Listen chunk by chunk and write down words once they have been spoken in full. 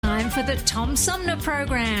for the Tom Sumner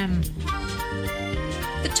Program.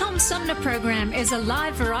 The Tom Sumner Program is a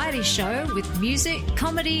live variety show with music,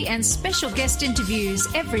 comedy, and special guest interviews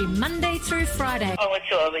every Monday through Friday. Oh, it's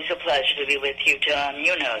always a pleasure to be with you, Tom.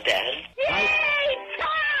 You know that. Yay,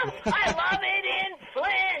 Tom! I love it in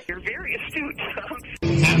Flint! You're very astute, Tom.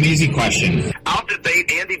 Not an easy question. I'll debate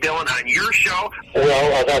Andy Dillon on your show.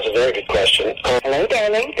 Well, that's a very good question. Hello,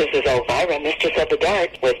 darling. This is Elvira, Mistress of the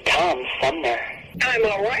Dark, with Tom Sumner. I'm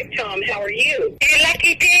all right, Tom. How are you? You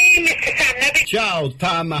lucky day, Mr. Sumner. Ciao,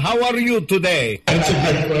 Tom. How are you today? That's a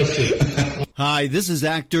good question. Hi, this is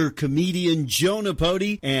actor, comedian Joe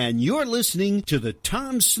Napodi, and you're listening to the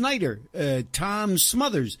Tom Smothers.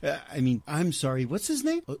 I'm sorry, what's his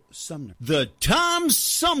name? Sumner. The Tom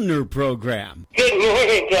Sumner Program. Good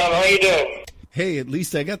morning, Tom. How you doing? Hey, at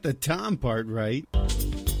least I got the Tom part right.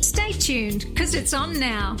 Stay tuned, because it's on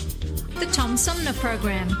now. The Tom Sumner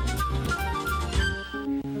Program.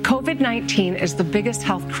 COVID-19 is the biggest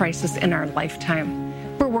health crisis in our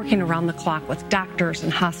lifetime. We're working around the clock with doctors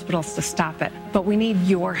and hospitals to stop it, but we need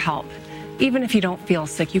your help. Even if you don't feel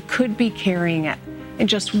sick, you could be carrying it. And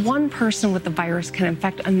just one person with the virus can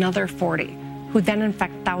infect another 40, who then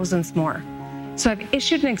infect thousands more. So I've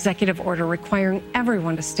issued an executive order requiring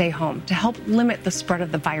everyone to stay home to help limit the spread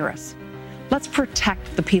of the virus. Let's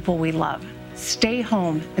protect the people we love. Stay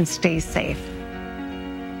home and stay safe.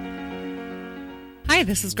 Hi,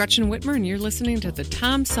 this is Gretchen Whitmer, and you're listening to the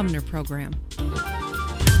Tom Sumner Program.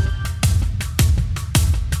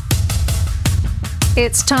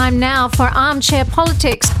 It's time now for Armchair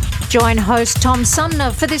Politics. Join host Tom Sumner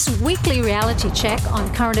for this weekly reality check on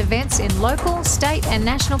current events in local, state, and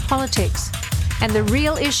national politics and the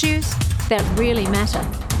real issues that really matter.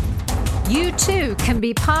 You too can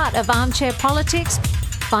be part of Armchair Politics.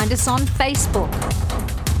 Find us on Facebook.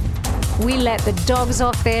 We let the dogs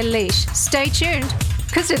off their leash. Stay tuned,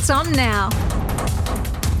 because it's on now.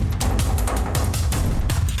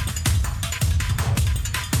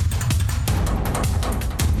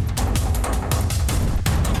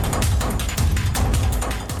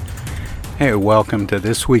 Hey, welcome to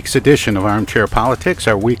this week's edition of Armchair Politics,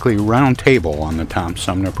 our weekly roundtable on the Tom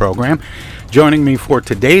Sumner Program. Joining me for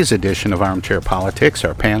today's edition of Armchair Politics,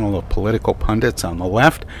 our panel of political pundits on the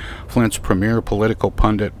left, Flint's premier political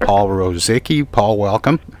pundit, Paul Rosicki. Paul,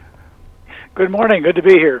 welcome. Good morning. Good to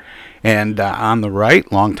be here. And on the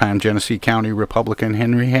right, longtime Genesee County Republican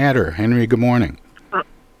Henry Hatter. Henry, good morning.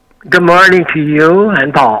 Good morning to you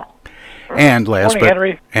and Paul. And last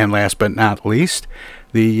Henry. But not least,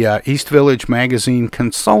 the East Village Magazine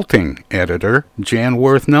consulting editor, Jan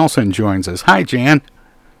Worth Nelson, joins us. Hi, Jan.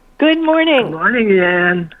 Good morning. Good morning,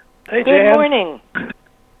 Jan. Hey, Good Jan. morning.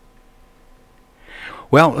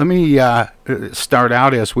 Well, let me start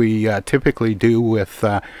out as we typically do with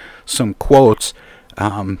some quotes.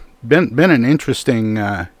 Been an interesting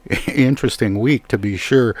week, to be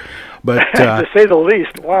sure, but to say the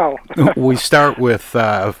least. Wow. we start with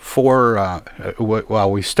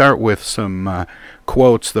we start with some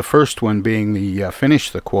quotes. The first one being the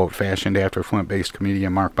Finish the Quote, fashioned after Flint-based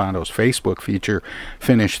comedian Mark Bondo's Facebook feature,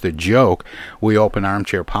 Finish the Joke. We open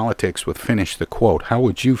Armchair Politics with Finish the Quote. How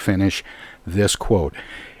would you finish this quote?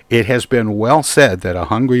 It has been well said that a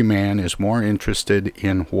hungry man is more interested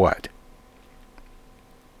in what?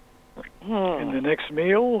 In the next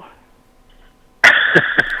meal?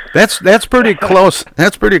 That's pretty close.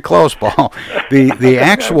 That's pretty close, Paul. The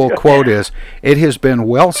actual quote is, it has been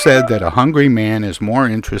well said that a hungry man is more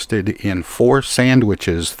interested in 4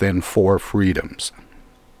 sandwiches than 4 freedoms.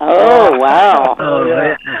 Oh, wow. Oh,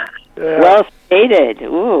 yeah. Well stated.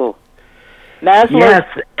 Ooh. Maslow. Yes,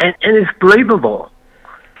 and it's believable.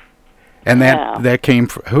 And that came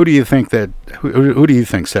from, who do you think said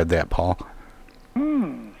that, Paul?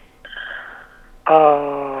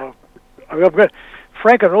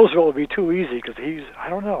 Franklin Roosevelt would be too easy because I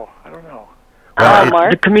don't know.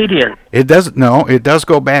 The comedian. It does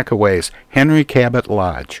go back a ways. Henry Cabot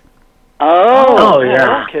Lodge. Oh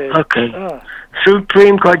yeah. Okay.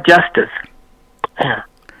 Supreme Court Justice.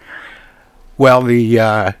 Well,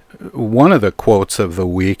 the one of the quotes of the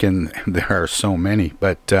week, and there are so many,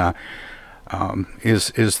 but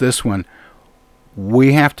is this one.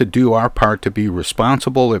 We have to do our part to be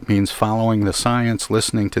responsible. It means following the science,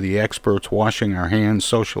 listening to the experts, washing our hands,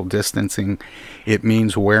 social distancing. It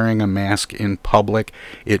means wearing a mask in public.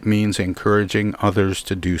 It means encouraging others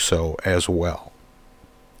to do so as well.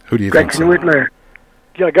 Who do you think? Gretchen Whitmer.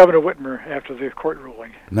 Yeah, Governor Whitmer after the court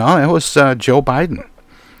ruling. No, it was Joe Biden.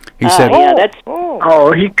 He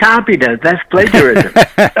Oh, he copied us. That's plagiarism.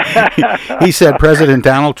 He said President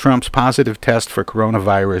Donald Trump's positive test for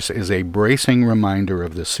coronavirus is a bracing reminder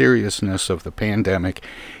of the seriousness of the pandemic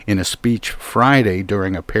in a speech Friday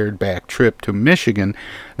during a pared-back trip to Michigan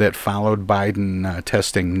that followed Biden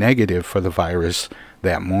testing negative for the virus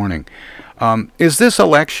that morning. Is this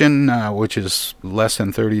election, which is less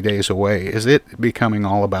than 30 days away, is it becoming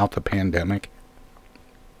all about the pandemic?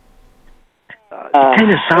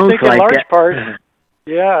 Kind of sounds I think like in large it. part,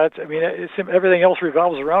 yeah. Everything else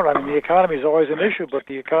revolves around. I mean, the economy is always an issue, but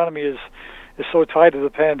the economy is so tied to the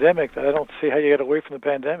pandemic that I don't see how you get away from the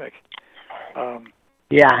pandemic.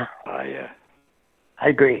 Yeah. I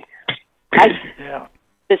agree. Yeah.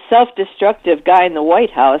 The self-destructive guy in the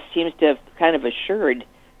White House seems to have kind of assured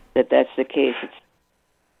that that's the case.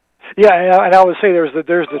 Yeah, and I would say there's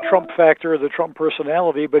the Trump factor, the Trump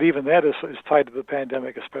personality, but even that is tied to the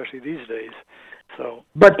pandemic, especially these days. So,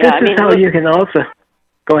 but this is how you can also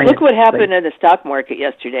go ahead. Look what happened in the stock market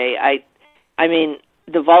yesterday. I mean,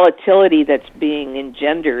 the volatility that's being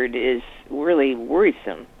engendered is really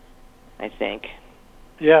worrisome, I think.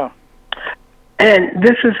 Yeah. And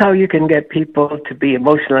this is how you can get people to be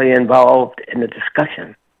emotionally involved in the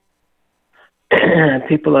discussion.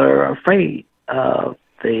 People are afraid of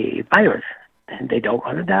the virus, and they don't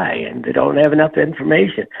want to die, and they don't have enough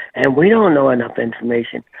information. And we don't know enough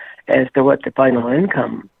information as to what the final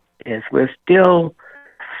income is. We're still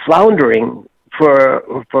floundering for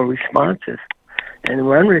responses. And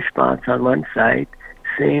one response on one side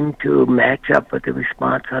seemed to match up with the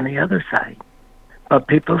response on the other side. But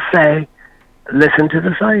people say, listen to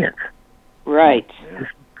the science. Right.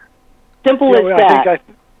 Simple as that.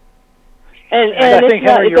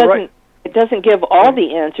 It doesn't give all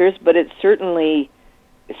the answers, but it certainly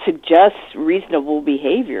suggests reasonable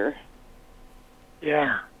behavior.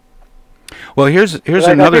 Yeah. Well, here's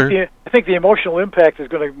another. I think the emotional impact is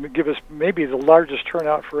going to give us maybe the largest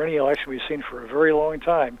turnout for any election we've seen for a very long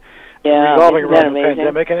time. Yeah, revolving around the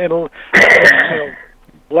pandemic, and it'll,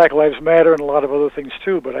 Black Lives Matter and a lot of other things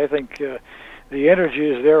too. But I think the energy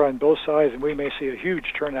is there on both sides, and we may see a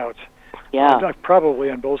huge turnout. Yeah, probably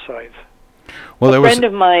on both sides. Well, a friend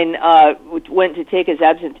of mine went to take his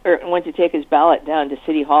ballot down to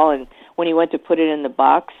City Hall, and when he went to put it in the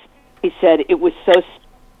box, he said it was so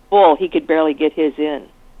full he could barely get his in.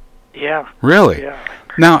 Yeah. Really? Yeah.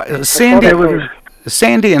 Now,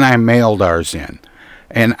 Sandy and I mailed ours in,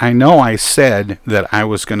 and I know I said that I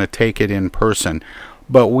was going to take it in person,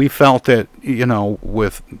 but we felt that,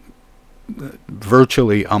 with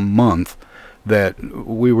virtually a month, that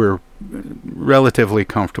we were relatively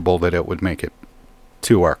comfortable that it would make it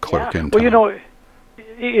to our clerk in time. Well,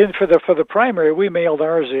 for the primary, we mailed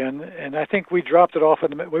ours in, and I think we dropped it off.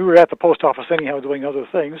 We were at the post office anyhow doing other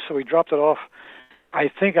things, so we dropped it off, I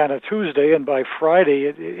think, on a Tuesday, and by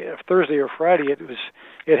Friday, Thursday or Friday,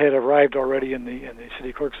 it had arrived already in the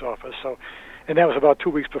city clerk's office. So, and that was about 2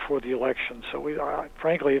 weeks before the election. So, we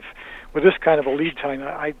frankly, if with this kind of a lead time,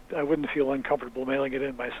 I wouldn't feel uncomfortable mailing it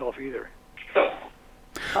in myself either.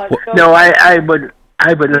 No, I would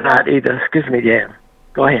not either. Excuse me, Jan.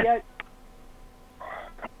 Go ahead.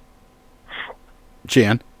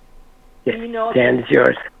 Jan? Yes, Jan, it's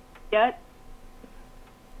yours. Yet?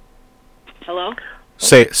 Hello?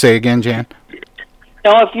 Say again, Jan?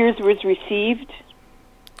 No, if yours was received?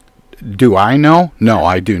 Do I know? No,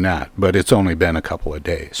 I do not, but it's only been a couple of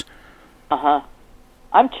days. Uh-huh.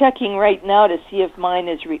 I'm checking right now to see if mine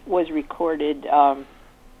was recorded. Let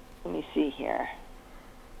me see here.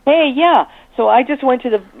 Hey, yeah. So I just went to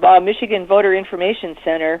the Michigan Voter Information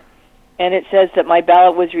Center, and it says that my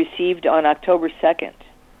ballot was received on October 2nd.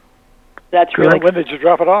 That's really. When did you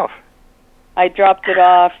drop it off? I dropped it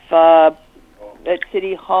off at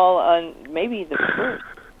City Hall on maybe the 1st.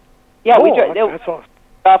 Yeah, that's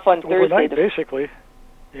off on Thursday. Overnight, basically.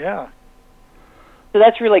 Yeah. So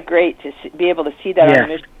that's really great to be able to see that on the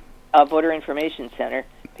Michigan Voter Information Center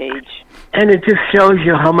page. And it just shows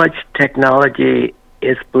you how much technology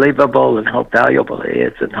is believable and how valuable it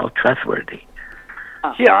is and how trustworthy.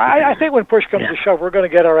 Yeah, I think when push comes to shove, we're going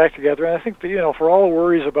to get our act together. And I think that, for all the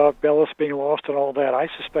worries about ballots being lost and all that, I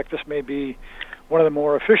suspect this may be one of the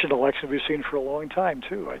more efficient elections we've seen for a long time,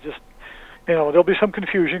 too. I just, there'll be some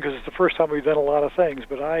confusion because it's the first time we've done a lot of things,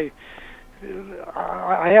 but I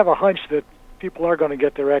have a hunch that people are going to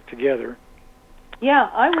get their act together. Yeah,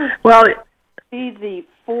 I would see the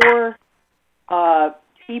four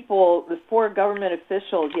the four government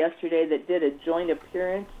officials yesterday that did a joint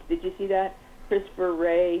appearance. Did you see that? Christopher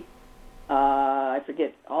Wray, I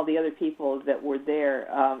forget all the other people that were there,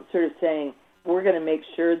 sort of saying, we're going to make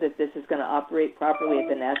sure that this is going to operate properly at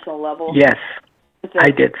the national level. Yes, I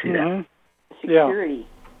did see that. security.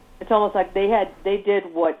 It's almost like they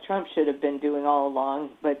did what Trump should have been doing all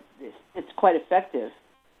along, but it's quite effective.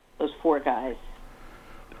 Those 4 guys.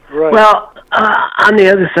 Right. Well, on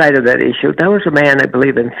the other side of that issue, there was a man, I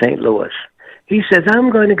believe, in St. Louis. He says,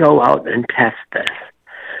 I'm going to go out and test this.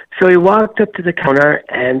 So he walked up to the counter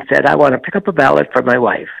and said, I want to pick up a ballot for my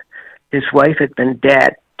wife. His wife had been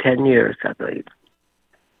dead 10 years, I believe.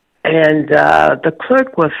 And the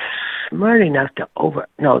clerk was smart enough to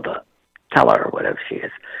the teller or whatever she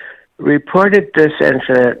is, reported this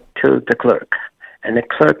incident to the clerk. And the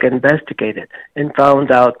clerk investigated and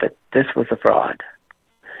found out that this was a fraud.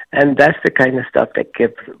 And that's the kind of stuff that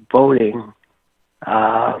gives voting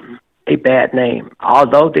a bad name.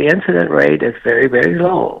 Although the incident rate is very, very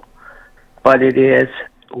low, but it is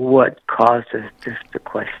what causes this to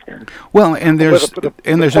question. Well, and there's the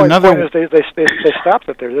another. Point is they stopped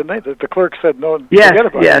it there, didn't they? The clerk said no. Yes, forget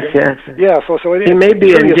about it. Yes. Yeah. So he may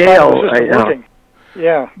be in jail right now.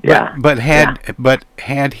 Yeah. But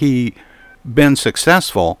had he been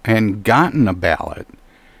successful and gotten a ballot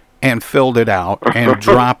and filled it out and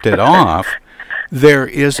dropped it off, there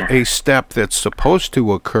is a step that's supposed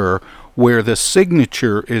to occur where the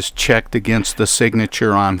signature is checked against the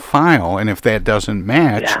signature on file, and if that doesn't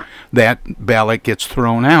match, that ballot gets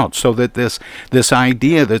thrown out. So that this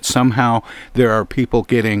idea that somehow there are people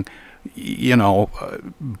getting,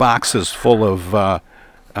 boxes full of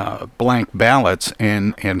blank ballots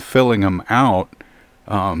and filling them out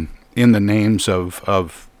in the names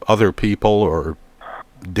of other people or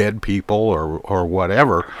dead people or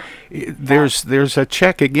whatever, there's a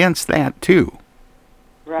check against that too.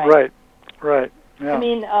 Right. Yeah. I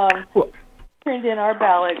mean, turned in our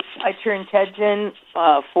ballots. I turned Ted's in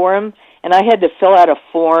for him, and I had to fill out a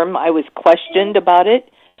form. I was questioned about it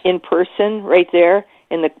in person right there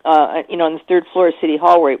in the on the 3rd floor of City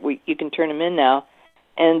Hall where you can turn them in now.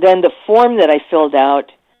 And then the form that I filled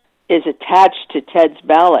out is attached to Ted's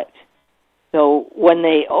ballot. So when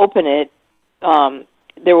they open it,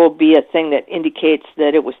 there will be a thing that indicates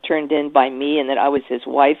that it was turned in by me and that I was his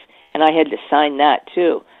wife, and I had to sign that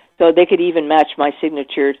too. So they could even match my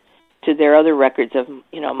signature to their other records of,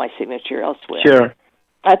 my signature elsewhere. Sure.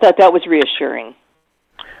 I thought that was reassuring.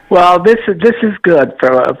 Well, this is good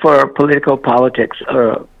for political politics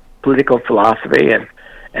or political philosophy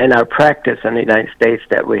and our practice in the United States,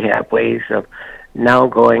 that we have ways of now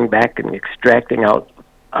going back and extracting out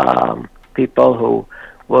people who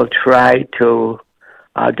will try to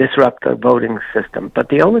disrupt the voting system. But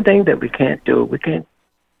the only thing that we can't do, we can't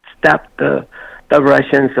stop the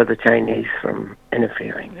Russians or the Chinese from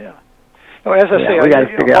interfering. Yeah. No, as I say, we got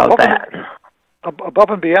to figure out that. Above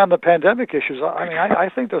and beyond the pandemic issues, I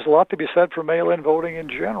think there's a lot to be said for mail-in voting in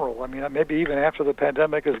general. I mean, maybe even after the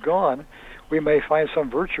pandemic is gone, we may find some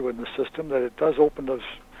virtue in the system, that it does open us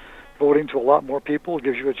voting to a lot more people. It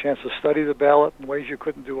gives you a chance to study the ballot in ways you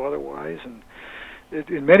couldn't do otherwise, and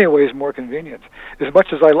in many ways more convenient. As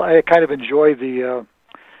much as I kind of enjoy the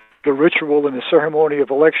ritual and the ceremony of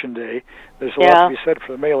Election Day, there's a lot to be said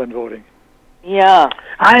for the mail-in voting. Yeah.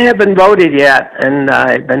 I haven't voted yet, and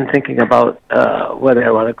I've been thinking about whether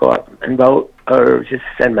I want to go up and vote or just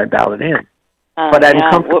send my ballot in. But I'm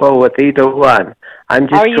comfortable with either one. I'm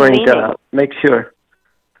just going to make sure.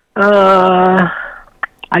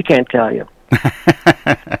 I can't tell you.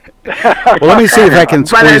 Well, let me see if I can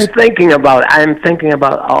squeeze. But I'm thinking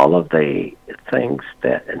about all of the things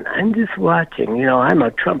and I'm just watching. I'm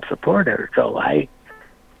a Trump supporter,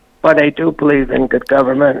 but I do believe in good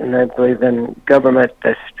government, and I believe in government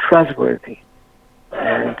that's trustworthy.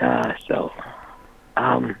 And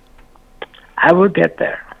I will get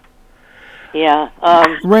there. Yeah.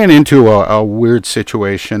 Ran into a weird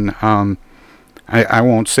situation. I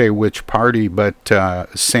won't say which party, but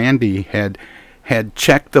Sandy had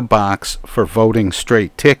checked the box for voting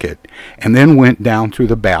straight ticket and then went down through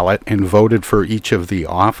the ballot and voted for each of the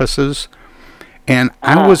offices. And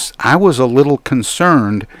I was a little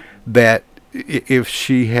concerned that if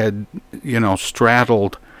she had,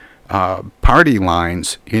 straddled party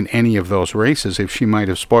lines in any of those races, if she might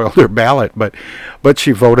have spoiled her ballot, but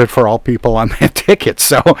she voted for all people on that ticket.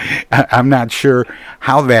 So I'm not sure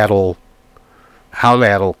how that'll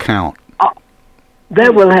count.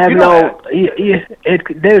 That will have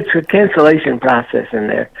there's a cancellation process in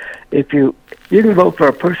there. If you can vote for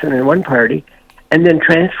a person in one party and then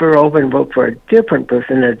transfer over and vote for a different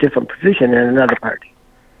person in a different position in another party.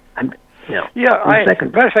 Matter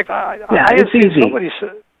of fact, it's easy.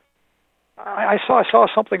 I saw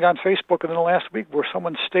something on Facebook in the last week where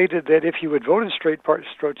someone stated that if you had voted straight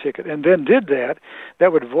ticket and then did that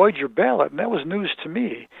would void your ballot, and that was news to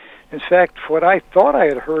me. In fact, what I thought I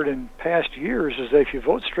had heard in past years is that if you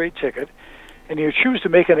vote straight ticket and you choose to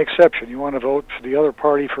make an exception, you want to vote for the other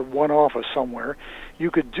party for one office somewhere, you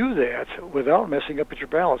could do that without messing up at your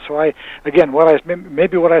ballot. So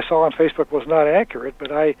maybe what I saw on Facebook was not accurate,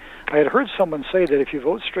 but I had heard someone say that if you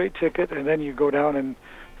vote straight ticket and then you go down and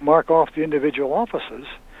mark off the individual offices,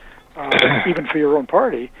 even for your own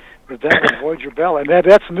party, but that would void your ballot. And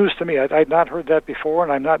that's news to me. I'd not heard that before,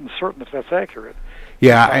 and I'm not certain if that's accurate.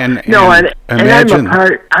 Yeah, and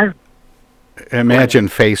imagine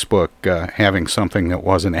Facebook having something that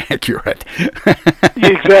wasn't accurate.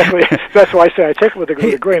 Exactly. That's why I say I take it with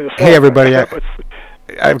a grain of salt. Hey, everybody,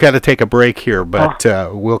 I've got to take a break here, but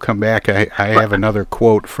we'll come back. I have another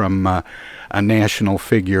quote from a national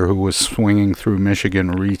figure who was swinging through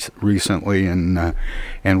Michigan recently, and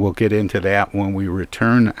we'll get into that when we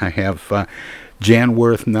return. I have Jan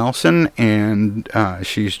Worth Nelson, and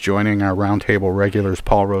she's joining our roundtable regulars,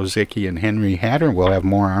 Paul Rosicki and Henry Hatter. We'll have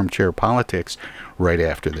more Armchair Politics right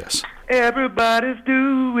after this. Everybody's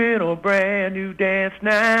doing a brand new dance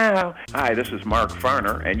now. Hi, this is Mark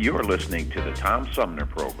Farner, and you're listening to the Tom Sumner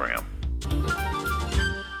Program.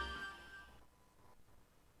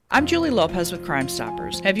 I'm Julie Lopez with Crime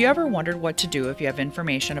Stoppers. Have you ever wondered what to do if you have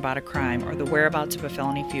information about a crime or the whereabouts of a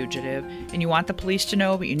felony fugitive and you want the police to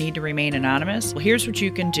know but you need to remain anonymous? Well, here's what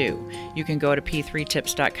you can do. You can go to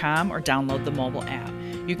p3tips.com or download the mobile app.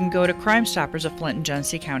 You can go to Crime Stoppers of Flint and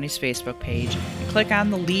Genesee County's Facebook page and click on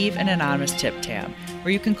the Leave an Anonymous Tip tab,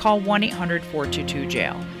 where you can call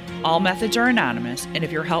 1-800-422-JAIL. All methods are anonymous, and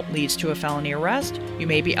if your help leads to a felony arrest, you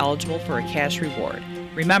may be eligible for a cash reward.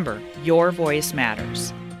 Remember, your voice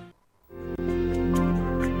matters.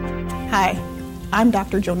 Hi, I'm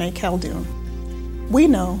Dr. Jonae Caldoun. We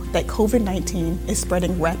know that COVID-19 is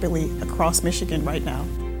spreading rapidly across Michigan right now.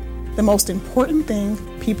 The most important thing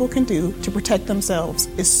people can do to protect themselves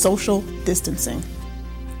is social distancing.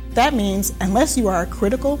 That means unless you are a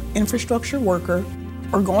critical infrastructure worker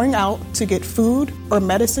or going out to get food or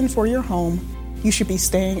medicine for your home, you should be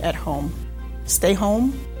staying at home. Stay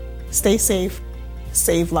home, stay safe,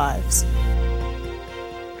 save lives.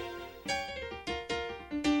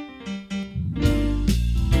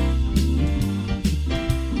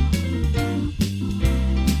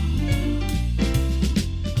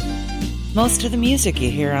 Most of the music you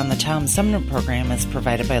hear on the Tom Sumner program is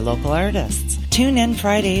provided by local artists. Tune in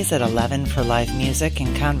Fridays at 11 for live music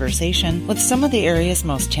and conversation with some of the area's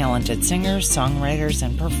most talented singers, songwriters,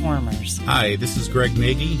 and performers. Hi, this is Greg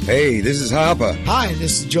Nagy. Hey, this is Harper. Hi,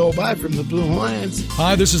 this is Joe By from the Blue Hawaiians.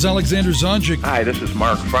 Hi, this is Alexander Zonjic. Hi, this is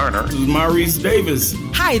Mark Farner. This is Maurice Davis.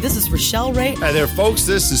 Hi, this is Rochelle Ray. Hi there, folks.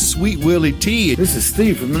 This is Sweet Willie T. This is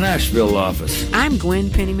Steve from the Nashville office. I'm Gwen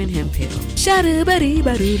Pennyman Hemphill.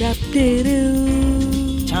 Shadoo-ba-dee-ba-doo-da-doo.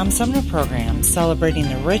 Tom Sumner program celebrating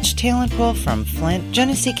the rich talent pool from Flint,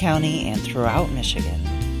 Genesee County, and throughout Michigan.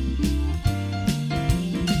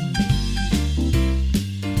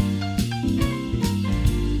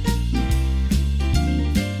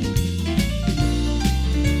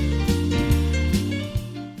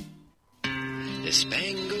 The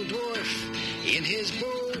Spangled Dwarf in his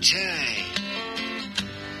bow tie.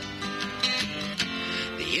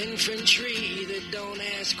 The infantry that don't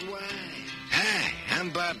ask why. Hi, I'm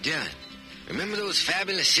Bob Dylan. Remember those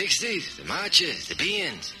fabulous 60s? The marches, the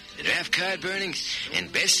be-ins, the draft card burnings,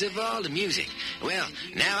 and best of all, the music. Well,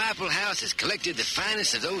 now Apple House has collected the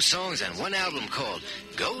finest of those songs on one album called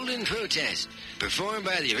Golden Protest, performed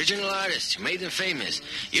by the original artists who made them famous.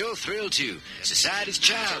 You'll thrill to Society's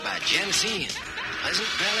Child by Janisine, Pleasant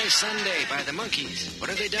Ballet Sunday by the Monkees, What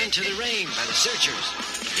Have They Done to the Rain by the Searchers,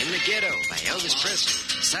 In the Ghetto by Elvis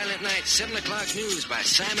Presley, Silent Night 7 o'clock News by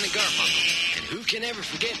Simon and Garfunkel, and who can ever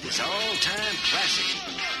forget this all-time classic?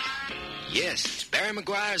 Yes, it's Barry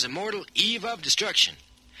McGuire's immortal Eve of Destruction.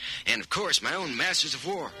 And of course, my own Masters of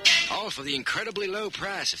War, all for the incredibly low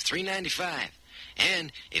price of $3.95.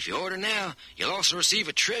 And if you order now, you'll also receive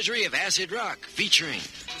a treasury of acid rock featuring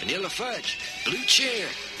Vanilla Fudge, Blue Cheer,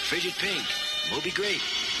 Frigid Pink, Moby Grape,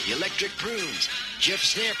 The Electric Prunes, Jeff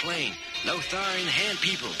Snare Plane, Lothar and the Hand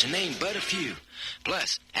People, to name but a few.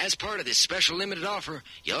 Plus, as part of this special limited offer,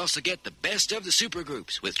 you'll also get the best of the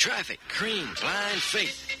supergroups with Traffic, Cream, Blind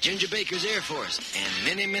Faith, Ginger Baker's Air Force, and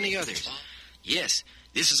many, many others. Yes,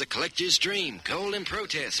 this is a collector's dream, Golden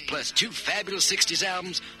Protest, plus 2 fabulous 60s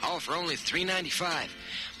albums, all for only $3.95.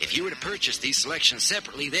 If you were to purchase these selections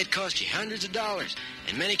separately, they'd cost you hundreds of dollars,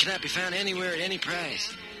 and many cannot be found anywhere at any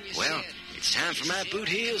price. Well, it's time for my boot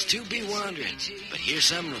heels to be wandering. But here's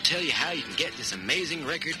someone who'll tell you how you can get this amazing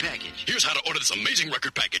record package. Here's how to order this amazing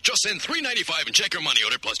record package. Just send $3.95 and check your money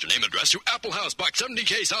order plus your name and address to Apple House Box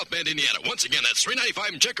 70K, South Bend, Indiana. Once again, that's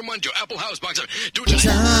 $3.95 and check your money to Apple House Box 70. Do it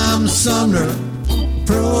today. Tom Sumner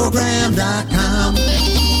Program.com.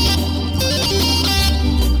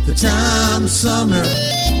 The Tom Sumner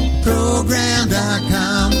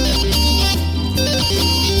Program.com.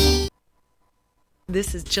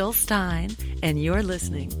 This is Jill Stein, and you're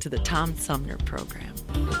listening to the Tom Sumner Program.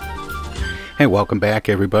 Hey, welcome back,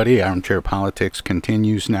 everybody. Armchair Politics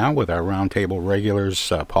continues now with our roundtable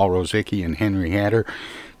regulars, Paul Rosicki and Henry Hatter,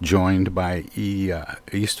 joined by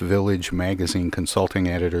East Village Magazine consulting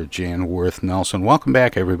editor Jan Worth Nelson. Welcome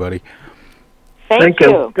back, everybody. Thank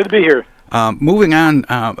you. Good to be here. Moving on,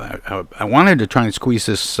 I wanted to try and squeeze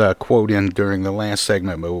this quote in during the last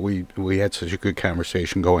segment, but we had such a good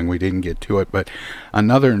conversation going, we didn't get to it. But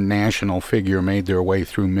another national figure made their way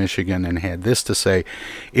through Michigan and had this to say: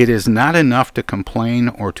 "It is not enough to complain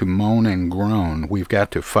or to moan and groan. We've got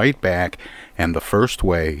to fight back, and the first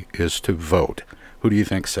way is to vote." Who do you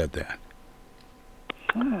think said that?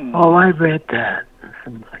 Oh, I read that.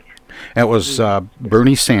 That was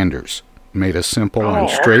Bernie Sanders. Made a simple and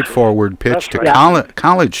straightforward pitch to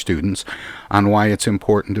college students on why it's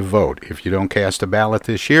important to vote. If you don't cast a ballot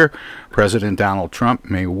this year, President Donald Trump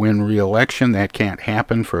may win re-election. That can't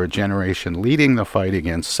happen for a generation leading the fight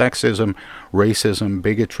against sexism, racism,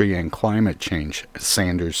 bigotry, and climate change,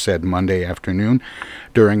 Sanders said Monday afternoon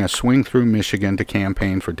during a swing through Michigan to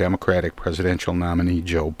campaign for Democratic presidential nominee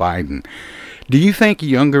Joe Biden. Do you think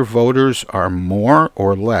younger voters are more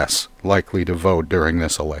or less likely to vote during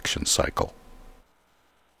this election cycle?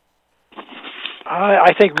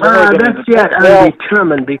 I think more than that's yet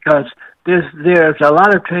undetermined, because there's a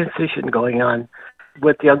lot of transition going on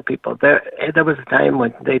with young people. There was a time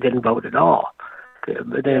when they didn't vote at all. They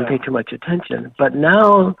didn't pay too much attention. But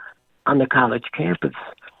now on the college campus,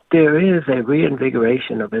 there is a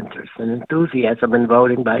reinvigoration of interest and enthusiasm in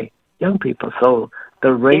voting by young people. So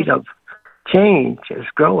the rate of change is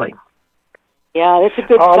growing. Yeah, that's a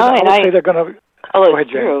good sign. I would say they're going to... Go ahead,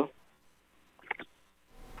 Jan.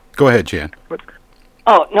 Go ahead, Jan.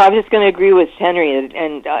 Oh, no, I'm just going to agree with Henry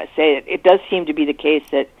and say it does seem to be the case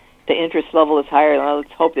that the interest level is higher.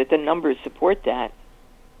 Let's hope that the numbers support that.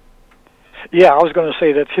 Yeah, I was going to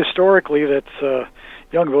say that historically that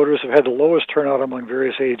young voters have had the lowest turnout among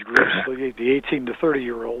various age groups, the 18 to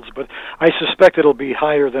 30-year-olds, but I suspect it'll be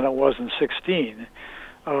higher than it was in 16.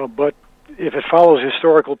 But if it follows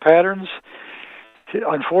historical patterns,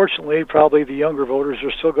 unfortunately, probably the younger voters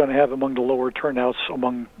are still going to have among the lower turnouts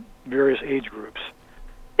among various age groups.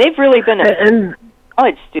 They've really been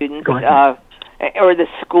college students or the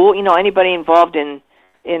school. You know, anybody involved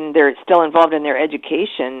still involved in their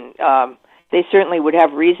education. They certainly would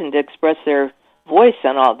have reason to express their voice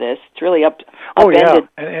on all this. It's really upended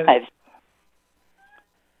lives.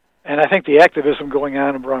 And I think the activism going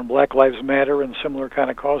on around Black Lives Matter and similar kind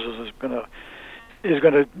of causes is going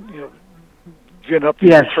to gin up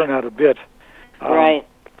the turnout a bit. Right.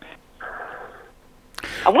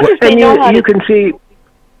 I wonder if they know how you can see.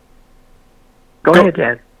 Go ahead,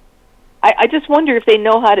 Dad. I just wonder if they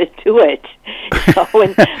know how to do it.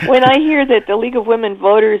 When I hear that the League of Women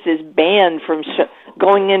Voters is banned from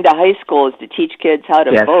going into high schools to teach kids how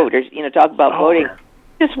to vote or talk about voting, I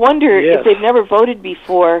just wonder if they've never voted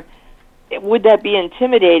before. Would that be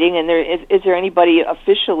intimidating? And is there anybody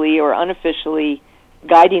officially or unofficially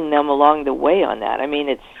guiding them along the way on that? I mean,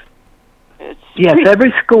 it's yes.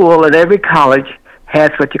 Every school and every college has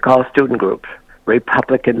what you call student groups: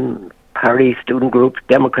 Republican Party student groups,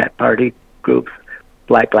 Democrat Party groups,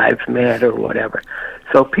 Black Lives Matter, whatever.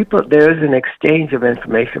 So there is an exchange of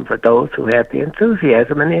information for those who have the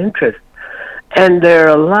enthusiasm and the interest. And there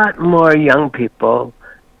are a lot more young people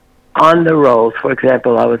on the rolls. For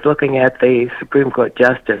example, I was looking at the Supreme Court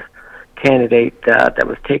Justice candidate that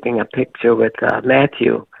was taking a picture with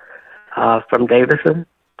Matthew from Davison.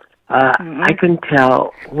 I couldn't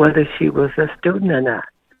tell whether she was a student or not,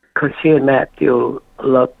 because she and Matthew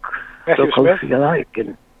look so closely alike.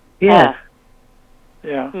 And yes.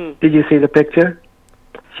 Yeah. Did you see the picture?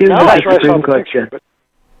 She was not sure I saw the picture, but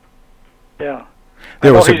yeah.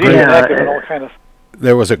 There was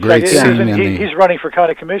a great scene he's running for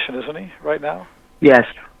county commission, isn't he, right now? Yes.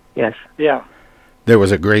 Yeah. There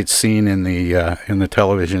was a great scene in the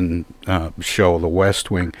television show The West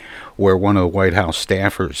Wing, where one of the White House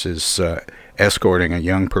staffers is escorting a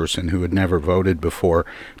young person who had never voted before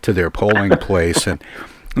to their polling place, and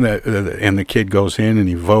the kid goes in and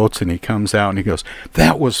he votes and he comes out and he goes,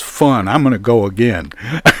 "That was fun. I'm going to go again."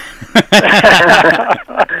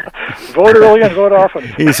 Vote early and vote often.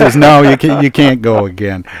 He says, "No, you can't go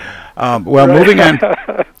again." Well, moving on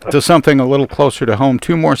to something a little closer to home,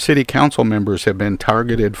 2 more city council members have been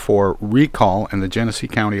targeted for recall, and the Genesee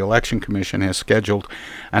County Election Commission has scheduled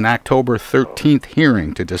an October 13th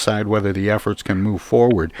hearing to decide whether the efforts can move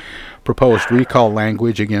forward. Proposed recall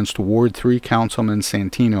language against Ward 3 Councilman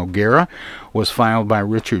Santino Guerra was filed by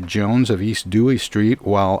Richard Jones of East Dewey Street,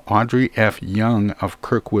 while Audrey F. Young of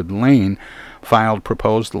Kirkwood Lane filed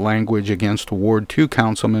proposed language against Ward 2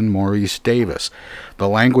 Councilman Maurice Davis. The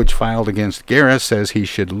language filed against Guerra says he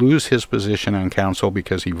should lose his position on council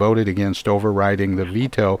because he voted against overriding the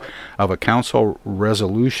veto of a council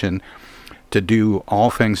resolution to do all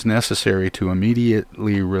things necessary to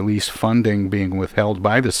immediately release funding being withheld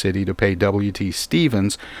by the city to pay W.T.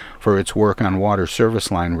 Stevens for its work on water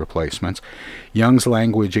service line replacements. Young's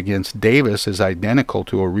language against Davis is identical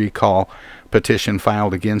to a recall petition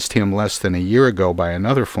filed against him less than a year ago by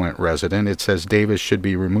another Flint resident. It says Davis should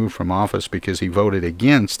be removed from office because he voted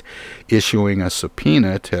against issuing a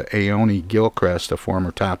subpoena to Aoni Gilchrist, a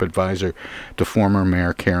former top advisor to former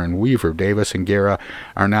Mayor Karen Weaver. Davis and Guerra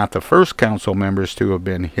are not the first council members to have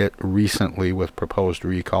been hit recently with proposed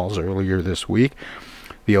recalls. Earlier this week,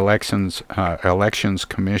 the Elections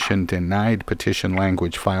Commission denied petition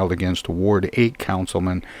language filed against Ward 8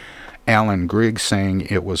 Councilman Alan Griggs, saying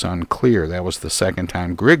it was unclear. That was the second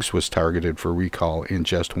time Griggs was targeted for recall in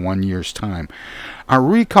just 1 year's time. Are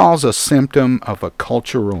recalls a symptom of a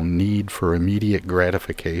cultural need for immediate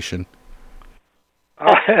gratification?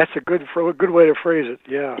 That's a good way to phrase it.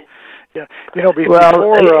 Yeah.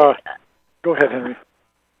 Go ahead, Henry.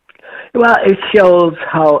 Well, it shows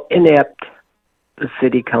how inept the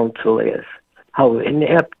city council is, how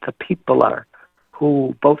inept the people are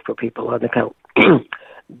who vote for people on the council.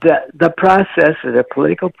 The process is a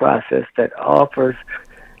political process that offers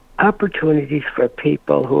opportunities for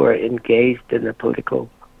people who are engaged in the political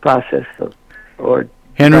process or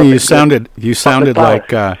Henry, you sounded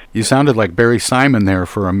like Barry Simon there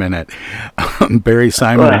for a minute. Barry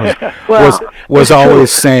Simon was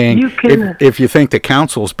always saying, if you think the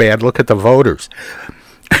council's bad, look at the voters.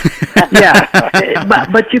 Yeah,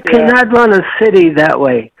 but you cannot run a city that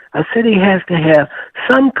way. A city has to have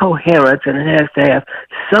some coherence, and it has to have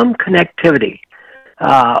some connectivity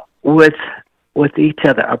with each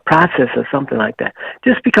other, a process or something like that.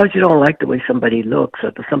 Just because you don't like the way somebody looks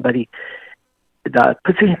or the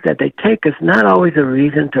position that they take is not always a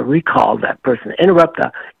reason to recall that person, interrupt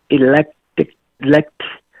the elective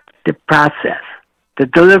process, the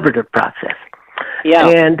deliberative process. Yeah.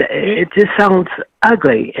 And it just sounds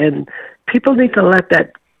ugly, and people need to let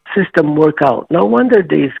that system work out. No wonder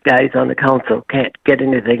these guys on the council can't get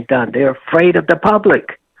anything done. They're afraid of the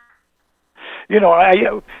public.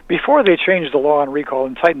 Before they changed the law on recall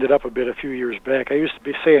and tightened it up a bit a few years back, I used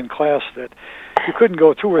to say in class that you couldn't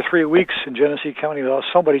go 2 or 3 weeks in Genesee County without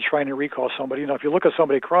somebody trying to recall somebody. If you look at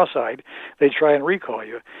somebody cross-eyed, they try and recall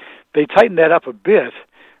you. They tightened that up a bit,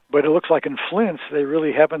 but it looks like in Flint, they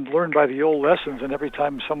really haven't learned by the old lessons, and every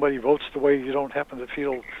time somebody votes the way you don't happen to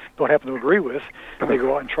agree with, they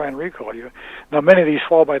go out and try and recall you. Now, many of these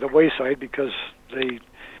fall by the wayside because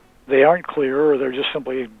they aren't clear, or they're just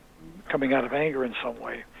simply coming out of anger in some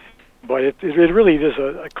way. But it really is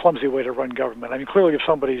a clumsy way to run government. I mean, clearly if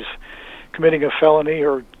somebody's committing a felony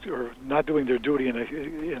or not doing their duty in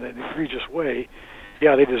an egregious way,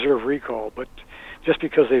 yeah, they deserve recall. But just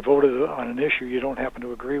because they voted on an issue you don't happen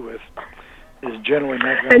to agree with is generally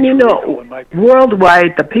not going to recall, in my opinion.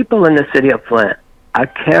 Worldwide, the people in the city of Flint are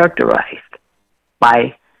characterized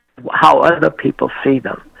by how other people see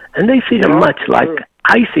them. And they see them much like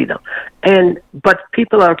I see them. But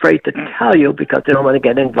people are afraid to tell you because they don't want to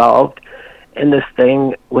get involved in this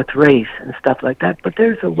thing with race and stuff like that. But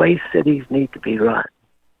there's a way cities need to be run.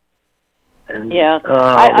 And,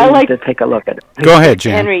 I like to take a look at it. Go ahead,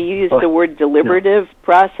 Jan. Henry, you used the word deliberative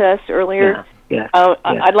process earlier. Yeah.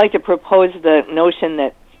 I'd like to propose the notion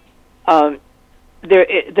that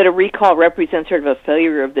that a recall represents sort of a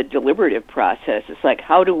failure of the deliberative process. It's like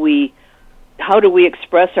how do we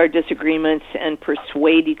express our disagreements and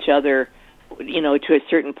persuade each other, to a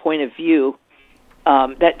certain point of view.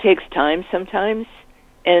 That takes time sometimes,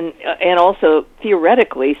 and also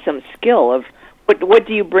theoretically some skill of what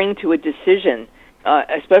do you bring to a decision,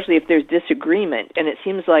 especially if there's disagreement. And it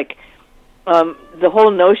seems like the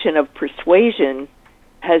whole notion of persuasion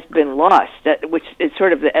has been lost, which is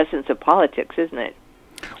sort of the essence of politics, isn't it?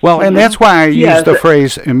 Well, and that's why I use the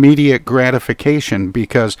phrase immediate gratification,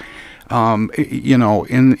 because in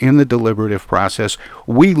the deliberative process,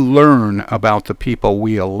 we learn about the people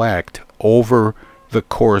we elect over the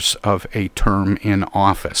course of a term in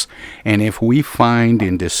office. And if we find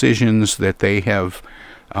in decisions that they have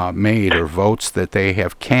made or votes that they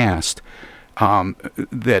have cast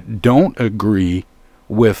that don't agree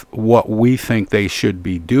with what we think they should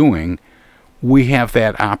be doing, we have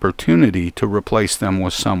that opportunity to replace them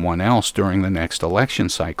with someone else during the next election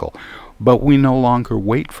cycle. But we no longer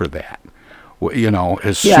wait for that.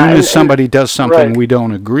 As soon as somebody does something we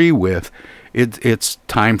don't agree with, it's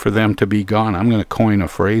time for them to be gone. I'm going to coin a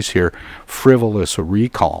phrase here: frivolous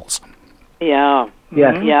recalls. Yeah.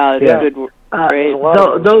 Yeah. Yeah. Good phrase.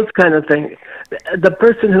 Those kind of things. The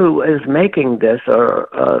person who is making this,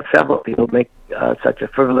 or several people make such a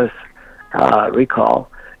frivolous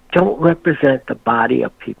recall, don't represent the body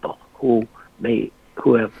of people who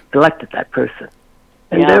have elected that person.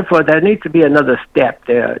 And therefore, there needs to be another step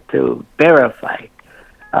there to verify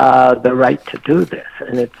the right to do this,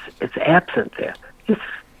 and it's absent there. Just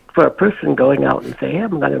for a person going out and say, hey,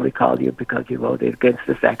 I'm going to recall you because you voted against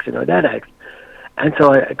this action or that action. And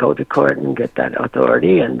so I go to court and get that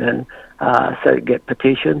authority, and then get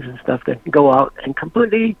petitions and stuff that go out and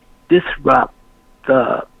completely disrupt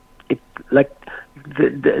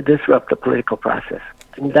disrupt the political process.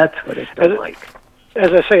 And that's what it's been like.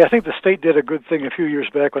 As I say, I think the state did a good thing a few years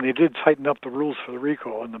back when they did tighten up the rules for the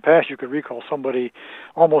recall. In the past, you could recall somebody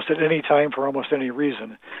almost at any time for almost any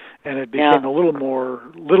reason, and it became a little more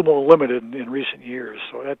limited in recent years.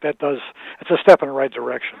 So it's a step in the right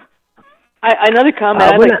direction. Another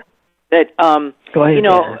comment Go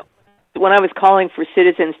ahead, when I was calling for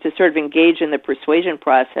citizens to sort of engage in the persuasion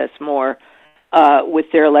process more with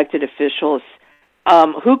their elected officials,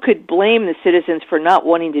 who could blame the citizens for not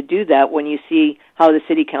wanting to do that when you see how the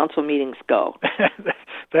city council meetings go?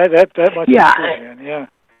 that much is true, man.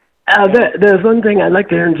 There's one thing I'd like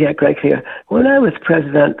to interject right here. When I was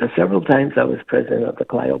president, several times I was president of the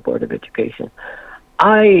Clio Board of Education,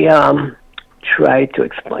 I tried to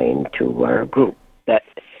explain to our group that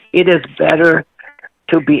it is better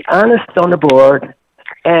to be honest on the board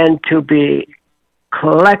and to be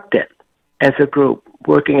collected as a group,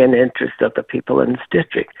 working in the interest of the people in this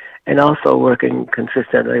district, and also working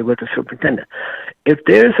consistently with the superintendent. If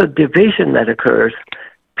there's a division that occurs,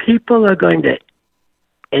 people are going to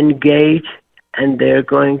engage, and they're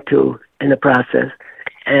going to, in the process,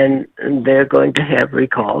 and they're going to have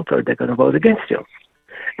recalls, or they're going to vote against you.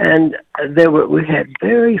 And we had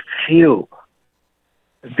very few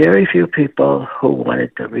people who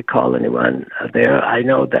wanted to recall anyone there. I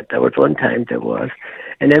know that there was one time there was,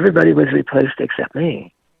 and everybody was replaced except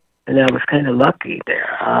me. And I was kind of lucky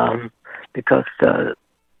there because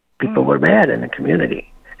people were mad in the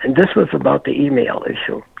community. And this was about the email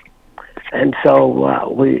issue. And so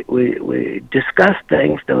we discussed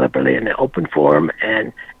things deliberately in an open forum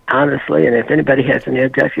and honestly, and if anybody has any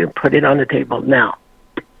objection, put it on the table now.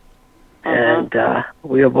 And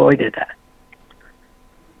we avoided that.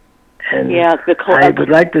 And I would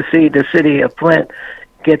like to see the city of Flint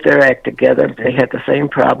get their act together. They had the same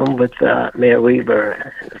problem with Mayor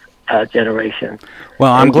Weaver generation.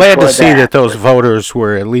 Well, I'm glad to see that those voters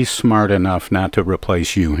were at least smart enough not to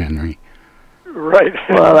replace you, Henry. Right.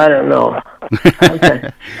 Well, I don't know.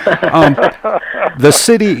 The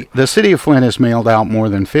city of Flint has mailed out more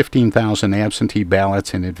than 15,000 absentee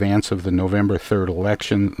ballots in advance of the November 3rd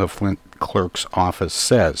election, the Flint clerk's office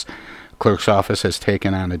says. Clerk's office has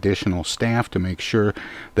taken on additional staff to make sure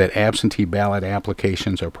that absentee ballot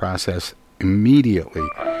applications are processed immediately,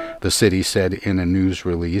 the city said in a news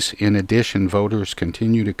release. In addition, voters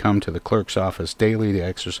continue to come to the clerk's office daily to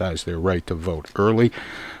exercise their right to vote early.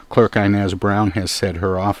 Clerk Inez Brown has said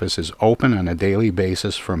her office is open on a daily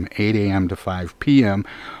basis from 8 a.m. to 5 p.m.,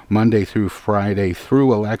 Monday through Friday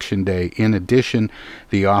through Election Day. In addition,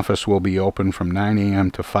 the office will be open from 9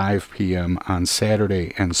 a.m. to 5 p.m. on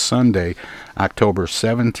Saturday and Sunday, October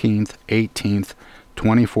 17th, 18th,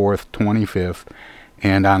 24th, 25th,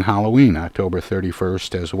 and on Halloween, October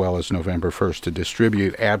 31st, as well as November 1st, to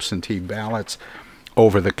distribute absentee ballots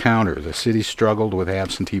over the counter. The city struggled with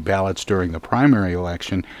absentee ballots during the primary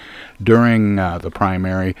election. During the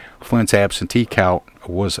primary, Flint's absentee count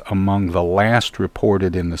was among the last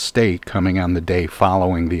reported in the state, coming on the day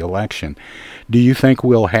following the election. Do you think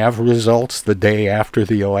we'll have results the day after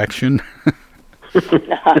the election?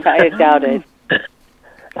 I doubt it.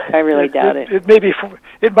 I really doubt it. It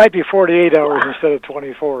might be 48 hours instead of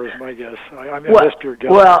 24 is my guess. That's pure guess.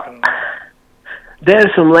 Well,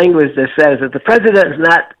 there's some language that says if the president is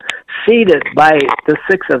not seated by the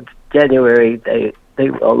 6th of January, they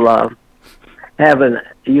will haven't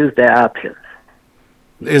used their options.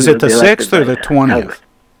 Is it the 6th or the 20th?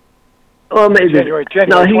 Well, maybe. January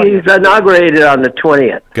no, he's inaugurated on the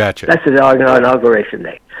 20th. Gotcha. That's his inauguration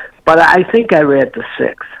day. But I think I read the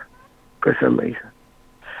 6th for some reason.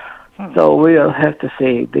 So we'll have to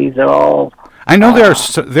see. These are all. I know there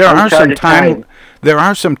are some time. There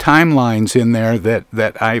are some timelines in there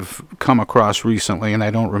that I've come across recently, and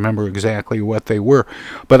I don't remember exactly what they were.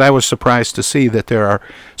 But I was surprised to see that there are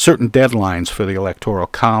certain deadlines for the Electoral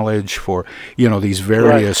College, for these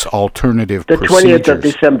various alternative procedures. The 20th of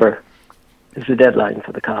December is the deadline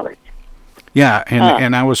for the college. Yeah,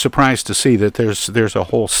 and I was surprised to see that there's a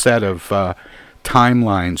whole set of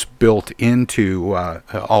timelines built into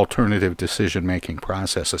alternative decision-making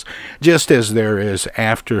processes, just as there is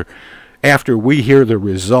after we hear the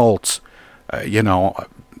results,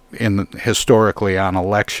 historically on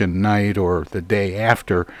election night or the day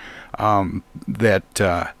after,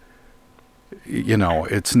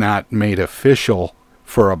 it's not made official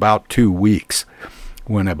for about 2 weeks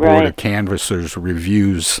when a board of canvassers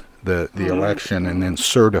reviews the election and then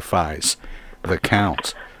certifies the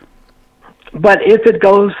counts. But if it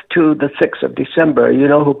goes to the 6th of December, you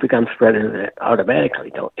know who becomes president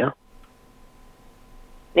automatically, don't you?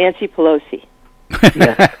 Nancy Pelosi.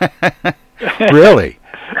 Really?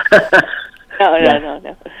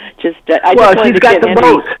 No. Just she's got the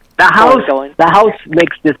votes. The House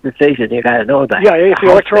makes this decision. You got to know that. Yeah, if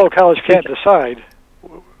the Electoral College can't decide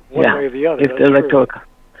one way or the other. If the Electoral,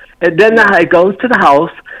 and then it goes to the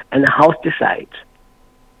House, and the House decides.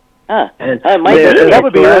 That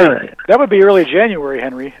would be early January,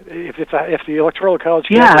 Henry. If the Electoral College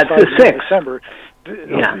can't decide in December.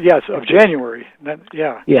 Yes, of January. That's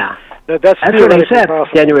what I said.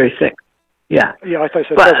 Possible. January 6th. Yeah. Yeah, I thought you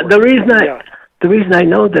said But the reason I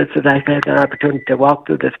know this is I've had an opportunity to walk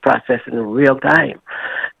through this process in real time,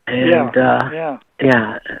 and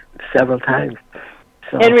several times.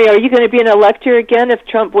 So. Henry, are you going to be an elector again if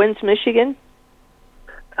Trump wins Michigan?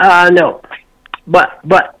 No, but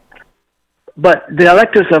the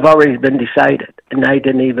electors have already been decided, and I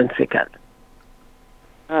didn't even think of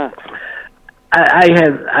it.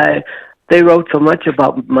 They wrote so much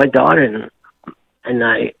about my daughter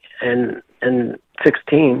and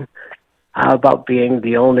 16 about being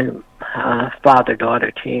the only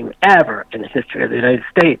father-daughter team ever in the history of the United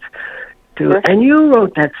States. And you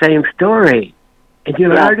wrote that same story in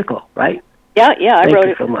your article, right? Yeah, I wrote it. Thank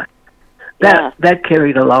you so much. That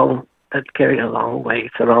carried a long way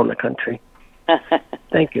around the country.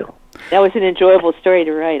 Thank you. That was an enjoyable story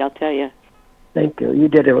to write, I'll tell you. Thank you. You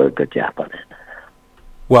did a really good job on it.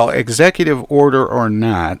 Well, executive order or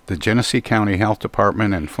not, the Genesee County Health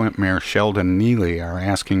Department and Flint Mayor Sheldon Neely are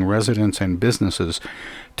asking residents and businesses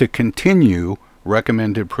to continue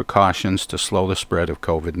recommended precautions to slow the spread of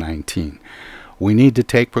COVID-19. We need to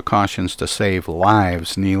take precautions to save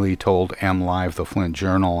lives, Neely told MLive, the Flint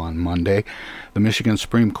Journal, on Monday. The Michigan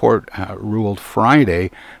Supreme Court ruled Friday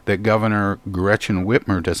that Governor Gretchen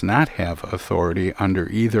Whitmer does not have authority under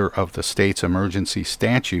either of the state's emergency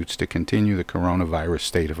statutes to continue the coronavirus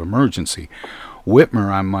state of emergency.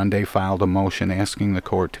 Whitmer on Monday filed a motion asking the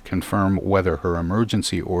court to confirm whether her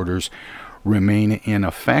emergency orders remain in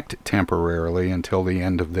effect temporarily until the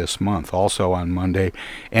end of this month. Also on Monday,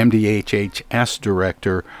 MDHHS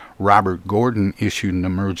Director Robert Gordon issued an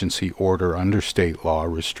emergency order under state law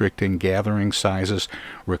restricting gathering sizes,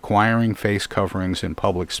 requiring face coverings in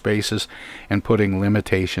public spaces, and putting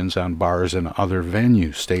limitations on bars and other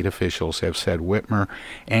venues. State officials have said Whitmer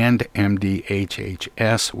and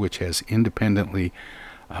MDHHS, which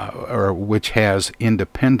has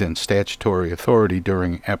independent statutory authority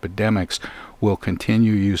during epidemics, will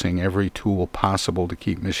continue using every tool possible to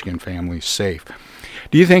keep Michigan families safe.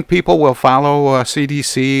 Do you think people will follow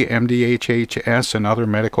CDC, MDHHS, and other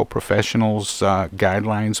medical professionals'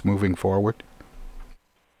 guidelines moving forward?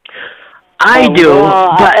 I do.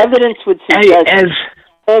 But evidence would suggest a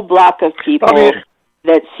whole block of people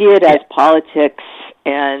that see it as politics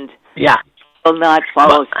and will not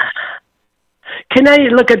follow. Can I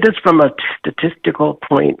look at this from a statistical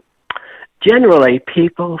point? Generally,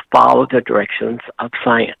 people follow the directions of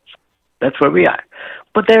science. That's where we are.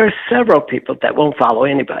 But there are several people that won't follow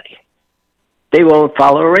anybody. They won't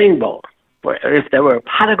follow a rainbow. If there were a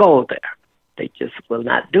pot of gold there, they just will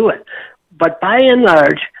not do it. But by and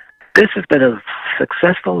large, this has been a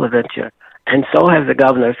successful adventure, and so has the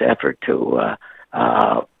governor's effort to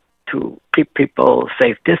keep people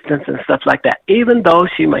safe distance and stuff like that, even though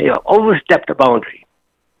she may have overstepped a boundary.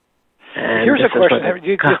 And here's a question. Do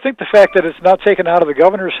you think the fact that it's not taken out of the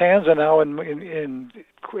governor's hands and now in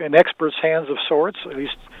experts' hands of sorts, at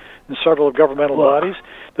least in several governmental bodies,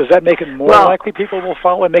 does that make it more likely people will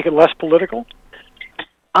follow and make it less political?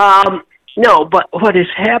 No, but what has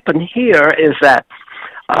happened here is that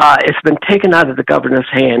it's been taken out of the governor's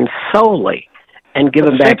hands solely and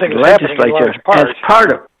given back to the legislature as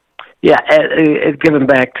part of. Yeah, it's given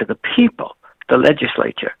back to the people, the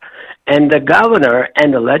legislature. And the governor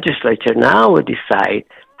and the legislature now will decide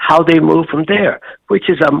how they move from there, which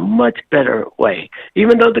is a much better way,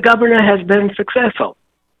 even though the governor has been successful.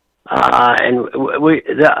 And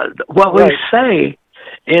what we say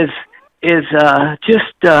is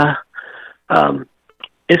just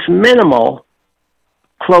it's minimal,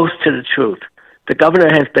 close to the truth. The governor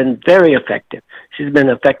has been very effective. She's been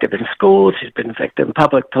effective in schools. She's been effective in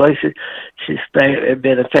public places. She's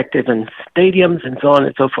been effective in stadiums and so on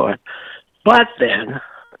and so forth. But then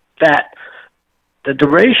that the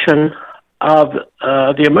duration of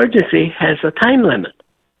the emergency has a time limit.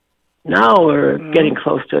 Now we're getting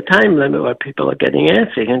close to a time limit where people are getting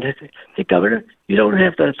antsy. And they say, hey, Governor, you don't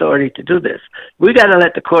have the authority to do this. We got to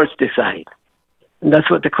let the courts decide. And that's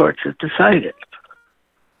what the courts have decided.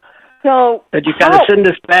 So, but you got to send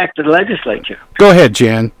this back to the legislature. Go ahead,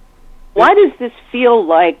 Jan. Why does this feel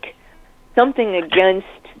like something against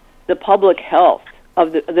the public health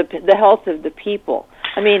of the health of the people?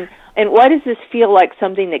 I mean, and why does this feel like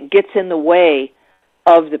something that gets in the way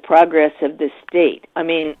of the progress of the state? I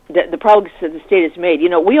mean, the progress that the state has made. You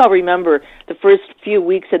know, we all remember the first few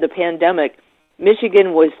weeks of the pandemic.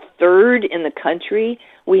 Michigan was third in the country.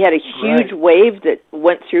 We had a huge wave that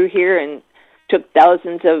went through here and took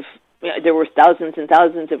there were thousands and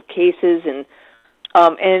thousands of cases, and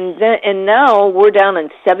now we're down on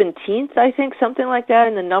 17th, I think, something like that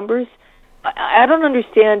in the numbers. I don't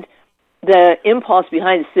understand the impulse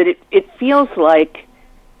behind this. That it feels like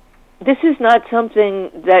this is not something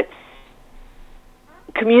that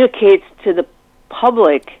communicates to the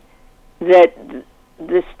public that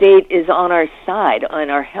the state is on our side, on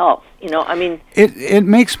our health. You know, I mean, it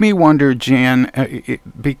makes me wonder, Jan,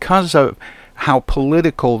 because of how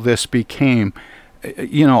political this became.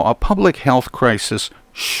 You know, a public health crisis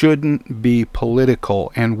shouldn't be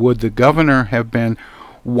political, and would the governor have been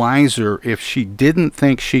wiser if she didn't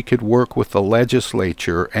think she could work with the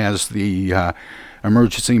legislature, as the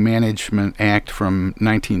Emergency Management Act from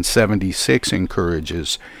 1976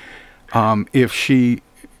 encourages? If she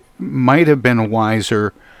might have been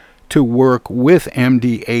wiser to work with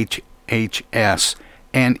MDHHS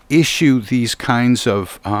and issue these kinds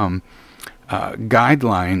of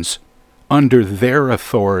guidelines under their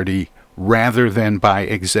authority rather than by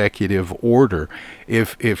executive order.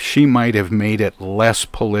 If she might have made it less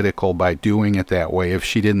political by doing it that way, if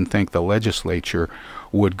she didn't think the legislature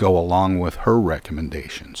would go along with her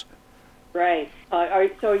recommendations. Right.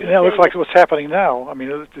 So it looks like what's happening now. I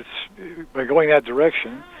mean, it's by going that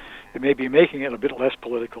direction, it may be making it a bit less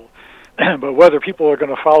political. But whether people are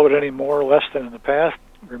going to follow it any more or less than in the past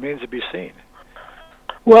remains to be seen.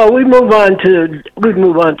 Well, we move on to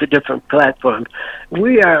different platforms.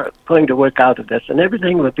 We are going to work out of this, and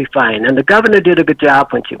everything will be fine. And the governor did a good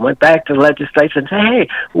job when she went back to the legislature and said, hey,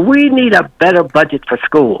 we need a better budget for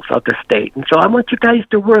schools of the state, and so I want you guys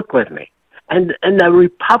to work with me. And the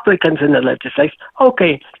Republicans in the legislature,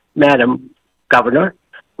 okay, Madam Governor,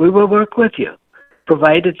 we will work with you,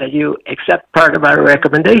 provided that you accept part of our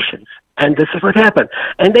recommendations. And this is what happened.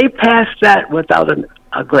 And they passed that without a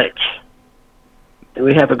glitch.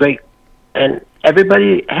 We have and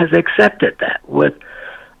everybody has accepted that with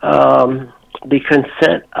the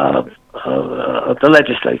consent of the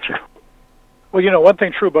legislature. Well, you know, one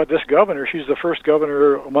thing true about this governor, she's the first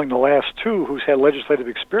governor among the last two who's had legislative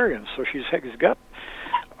experience. So she's got,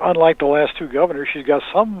 unlike the last two governors, she's got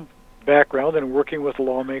some background in working with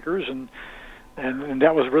lawmakers, and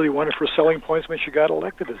that was really one of her selling points when she got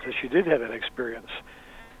elected, is that she did have that experience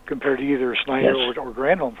compared to either Snyder or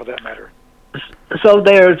Granholm, for that matter. So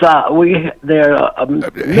there's Henry,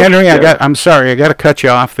 I'm sorry, I got to cut you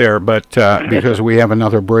off there, but because we have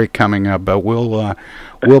another break coming up, but we'll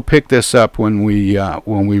pick this up when we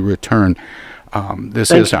return.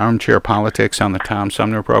 This is Armchair Politics on the Tom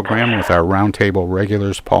Sumner program with our roundtable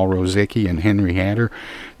regulars Paul Rosicki and Henry Hatter,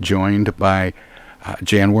 joined by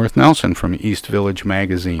Jan Worth Nelson from East Village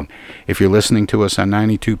Magazine. If you're listening to us on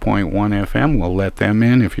 92.1 FM, we'll let them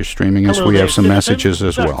in. If you're streaming us, we have some messages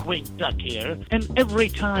as well. Darkwing Duck here, and every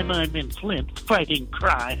time I'm in Flint fighting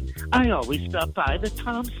crime, I always stop by the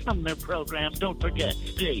Tom Sumner program. Don't forget,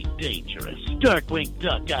 stay dangerous. Darkwing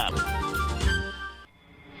Duck up.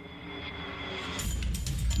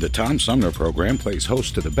 The Tom Sumner program plays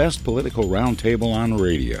host to the best political roundtable on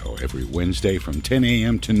radio every Wednesday from 10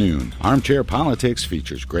 a.m. to noon. Armchair Politics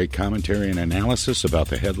features great commentary and analysis about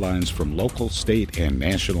the headlines from local, state, and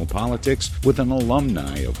national politics with an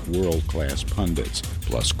alumni of world-class pundits,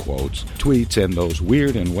 plus quotes, tweets, and those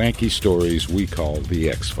weird and wacky stories we call the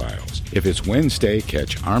X-Files. If it's Wednesday,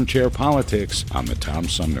 catch Armchair Politics on the Tom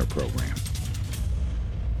Sumner program.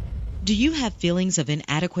 Do you have feelings of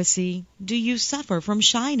inadequacy? Do you suffer from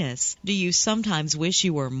shyness? Do you sometimes wish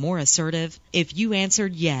you were more assertive? If you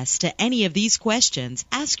answered yes to any of these questions,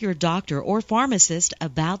 ask your doctor or pharmacist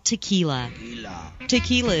about tequila.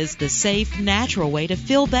 Tequila is the safe, natural way to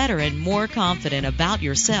feel better and more confident about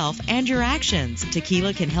yourself and your actions.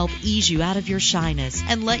 Tequila can help ease you out of your shyness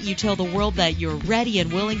and let you tell the world that you're ready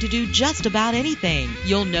and willing to do just about anything.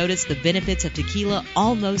 You'll notice the benefits of tequila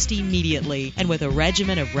almost immediately, and with a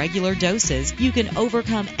regimen of regular doses, you can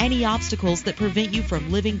overcome any obstacles that prevent you from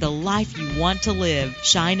living the life you want to live.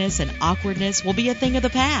 Shyness and awkwardness will be a thing of the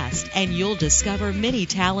past, and you'll discover many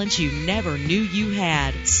talents you never knew you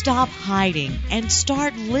had. Stop hiding and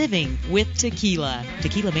start living with tequila.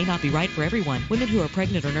 Tequila may not be right for everyone. Women who are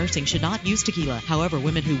pregnant or nursing should not use tequila. However,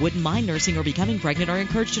 women who wouldn't mind nursing or becoming pregnant are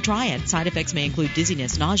encouraged to try it. Side effects may include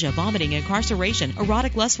dizziness, nausea, vomiting, incarceration,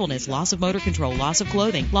 erotic lustfulness, loss of motor control, loss of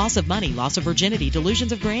clothing, loss of money, loss of virginity,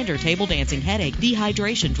 delusions of grandeur, table dancing, headache,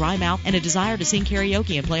 dehydration, dry mouth, and a desire to sing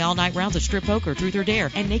karaoke and play all-night rounds of strip poker, truth or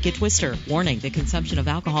dare, and naked twister. Warning, the consumption of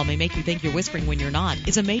alcohol may make you think you're whispering when you're not.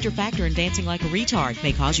 It's a major factor in dancing like a retard.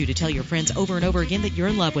 May cause you to tell your friends over and over again that you're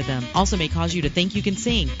in love with them. Also may cause you to think you can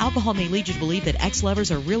sing. Alcohol may lead you to believe that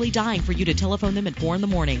ex-lovers are really dying for you to telephone them at 4 in the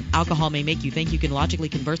morning. Alcohol may make you think you can logically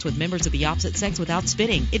converse with members of the opposite sex without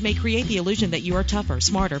spitting. It may create the illusion that you are tougher,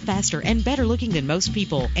 smarter, faster, and better looking than most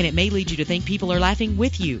people. And it may lead you to think people are laughing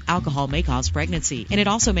with you. Alcohol may cause pregnancy, and it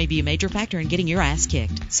also may be a major factor in getting your ass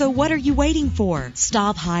kicked. So what are you waiting for?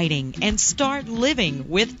 Stop hiding and start living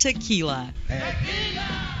with tequila.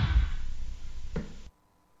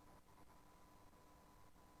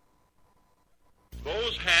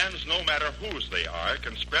 Those hands, no matter whose they are,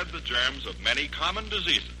 can spread the germs of many common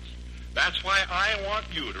diseases. That's why I want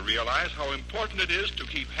you to realize how important it is to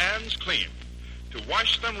keep hands clean, to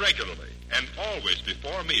wash them regularly and always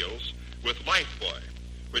before meals with Lifebuoy,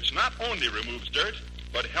 which not only removes dirt,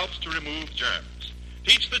 but helps to remove germs.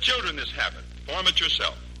 Teach the children this habit. Form it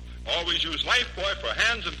yourself. Always use Lifebuoy for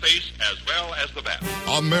hands and face as well as the bath.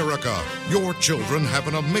 America, your children have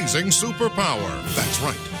an amazing superpower. That's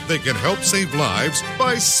right. They can help save lives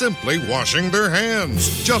by simply washing their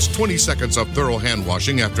hands. Just 20 seconds of thorough hand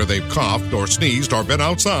washing after they've coughed or sneezed or been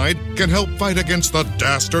outside can help fight against the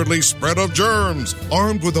dastardly spread of germs.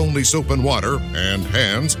 Armed with only soap and water and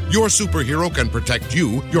hands, your superhero can protect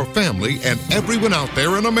you, your family, and everyone out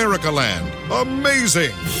there in America land.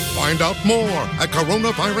 Amazing! Find out more at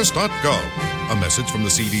coronavirus.gov. A message from the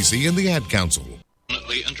CDC and the Ad Council. In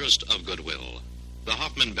the interest of goodwill, the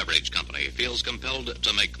Hoffman Beverage Company feels compelled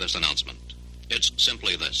to make this announcement. It's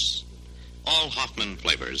simply this. All Hoffman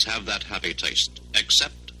flavors have that happy taste,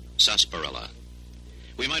 except sarsaparilla.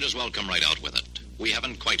 We might as well come right out with it. We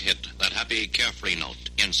haven't quite hit that happy, carefree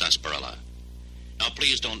note in sarsaparilla. Now,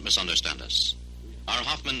 please don't misunderstand us. Our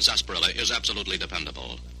Hoffman sarsaparilla is absolutely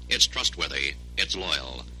dependable. It's trustworthy, it's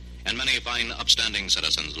loyal, and many fine, upstanding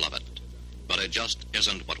citizens love it. But it just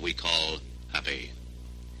isn't what we call happy.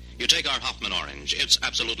 You take our Hoffman orange, it's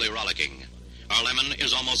absolutely rollicking. Our lemon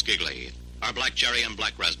is almost giggly. Our black cherry and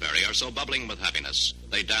black raspberry are so bubbling with happiness,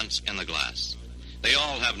 they dance in the glass. They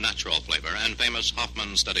all have natural flavor and famous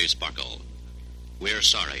Hoffman steady sparkle. We're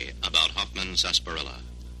sorry about Hoffman sarsaparilla.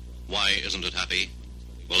 Why isn't it happy?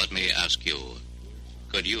 Well, let me ask you,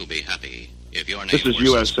 could you be happy if your name This is were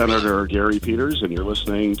U.S. sarsaparilla? Senator Gary Peters, and you're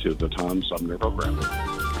listening to the Tom Sumner Program.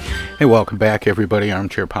 Hey, welcome back, everybody.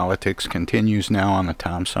 Armchair Politics continues now on the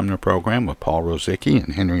Tom Sumner Program with Paul Rosicki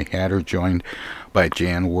and Henry Hatter, joined by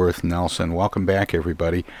Jan Worth Nelson. Welcome back,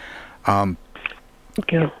 everybody.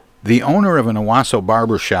 Okay. The owner of an Owasso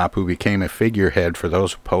barber shop, who became a figurehead for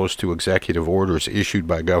those opposed to executive orders issued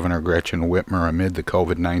by Governor Gretchen Whitmer amid the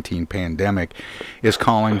COVID-19 pandemic, is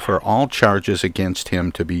calling for all charges against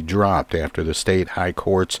him to be dropped after the state high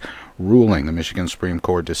court's ruling. The Michigan Supreme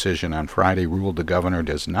Court decision on Friday ruled the governor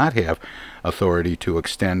does not have authority to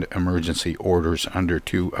extend emergency orders under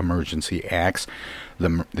two emergency acts,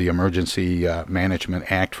 the Emergency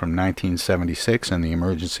Management Act from 1976 and the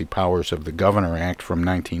Emergency Powers of the Governor Act from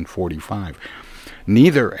 1945.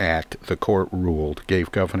 Neither act, the court ruled,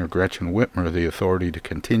 gave Governor Gretchen Whitmer the authority to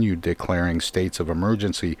continue declaring states of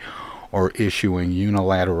emergency or issuing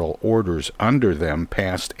unilateral orders under them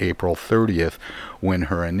past April 30th, when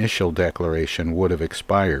her initial declaration would have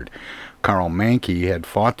expired. Carl Mankey had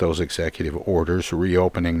fought those executive orders,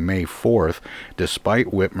 reopening May 4th, despite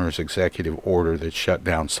Whitmer's executive order that shut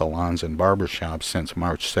down salons and barbershops since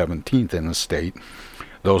March 17th in the state.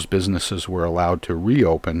 Those businesses were allowed to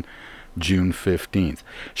reopen June 15th.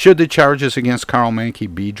 Should the charges against Carl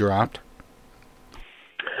Mankey be dropped?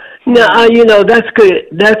 No, that's good.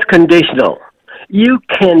 That's conditional. You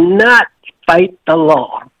cannot fight the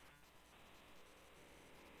law.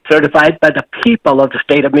 certified by the people of the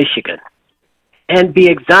state of Michigan, and be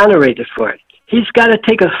exonerated for it. He's got to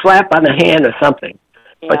take a slap on the hand or something.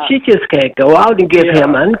 Yeah. But she just can't go out and give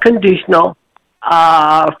him unconditional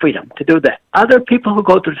freedom to do that. Other people who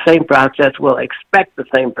go through the same process will expect the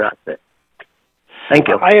same process. Thank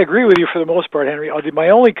you. I agree with you for the most part, Henry. My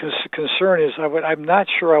only concern is I'm not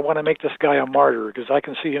sure I want to make this guy a martyr, because I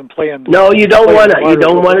can see him playing. No, you don't want to. You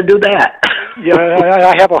don't want to do that. Yeah,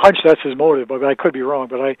 I have a hunch that's his motive, but I could be wrong.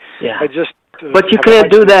 But I just. But you can't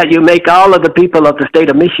do that. You make all of the people of the state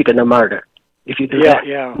of Michigan a martyr if you do that.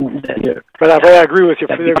 Yeah. But I agree with you.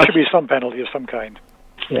 There should be some penalty of some kind.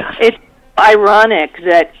 Yeah. It's ironic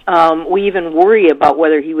that we even worry about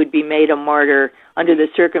whether he would be made a martyr under the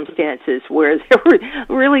circumstances, where there were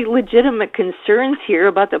really legitimate concerns here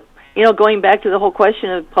about going back to the whole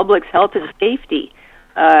question of public health and safety.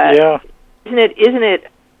 Isn't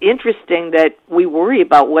it interesting that we worry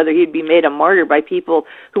about whether he'd be made a martyr by people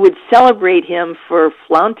who would celebrate him for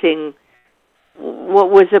flaunting what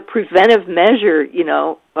was a preventive measure,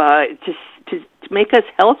 to make us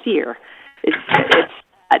healthier? It's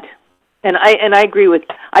sad. And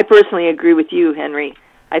I personally agree with you, Henry.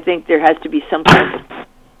 I think there has to be some kind of...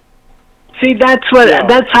 See, that's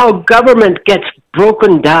how government gets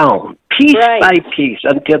broken down, piece by piece,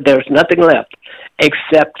 until there's nothing left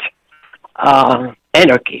except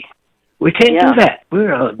anarchy. We can't do that.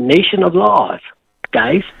 We're a nation of laws,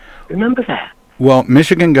 guys. Remember that. Well,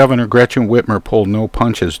 Michigan Governor Gretchen Whitmer pulled no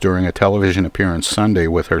punches during a television appearance Sunday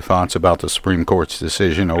with her thoughts about the Supreme Court's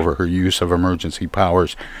decision over her use of emergency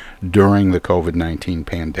powers during the COVID-19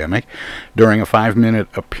 pandemic. During a 5-minute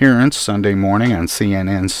appearance Sunday morning on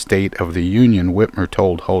CNN's State of the Union, Whitmer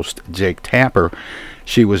told host Jake Tapper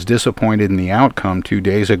she was disappointed in the outcome 2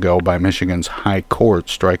 days ago by Michigan's High Court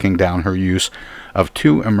striking down her use of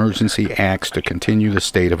 2 emergency acts to continue the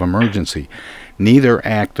state of emergency. Neither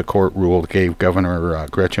act, the court ruled, gave Governor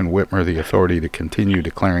Gretchen Whitmer the authority to continue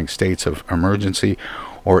declaring states of emergency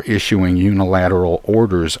or issuing unilateral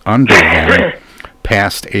orders under them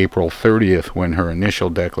past April 30th, when her initial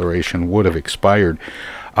declaration would have expired.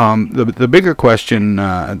 The bigger question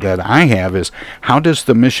that I have is, how does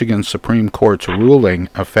the Michigan Supreme Court's ruling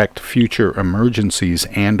affect future emergencies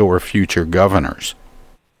and or future governors?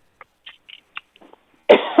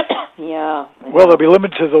 Yeah. Well, they'll be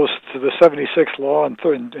limited to the 76 law and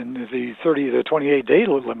the 28-day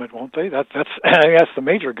limit, won't they? That's the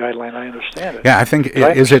major guideline. I understand it. Yeah, I think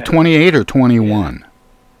is it 28 or 21?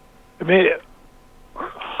 I mean,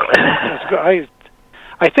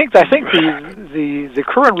 I think the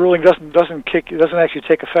current ruling doesn't actually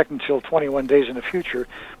take effect until 21 days in the future.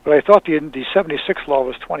 But I thought the 76 law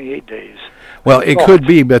was 28 days. Well, it could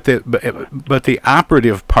be, but the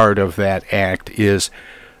operative part of that act is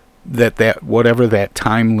that whatever that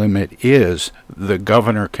time limit is, the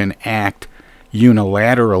governor can act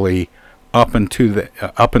unilaterally up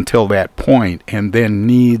until that point, and then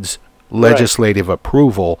needs legislative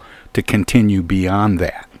approval to continue beyond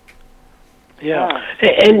that. Yeah,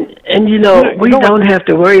 and we don't have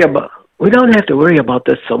to worry about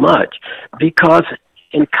this so much, because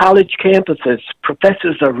in college campuses,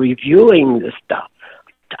 professors are reviewing this stuff.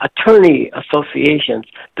 Attorney associations,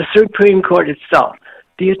 the Supreme Court itself,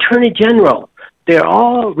 the Attorney General, they're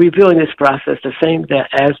all reviewing this process the same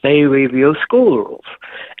as they review school rules.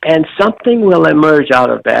 And something will emerge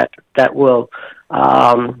out of that will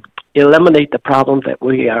eliminate the problems that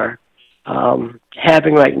we are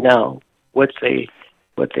having right now with the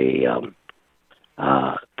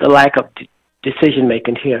lack of decision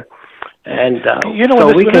making here. And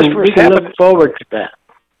so we can look forward to that.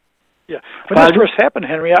 Yeah, when this first happened,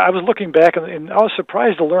 Henry, I was looking back, and I was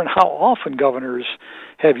surprised to learn how often governors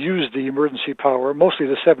have used the emergency power, mostly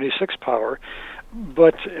the 76 power.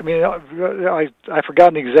 But, I mean, I've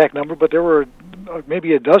forgotten the exact number, but there were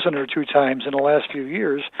maybe a dozen or 2 times in the last few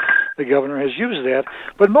years the governor has used that.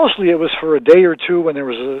 But mostly it was for a day or two when there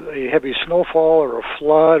was a heavy snowfall or a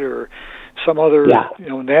flood or some other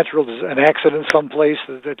an accident someplace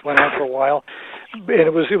that went on for a while. And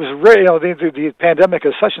it was very, the pandemic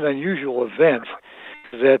is such an unusual event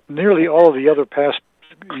that nearly all of the other past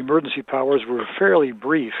emergency powers were fairly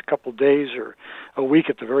brief, a couple of days or a week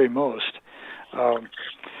at the very most. So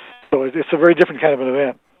it's a very different kind of an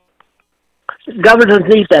event. Governors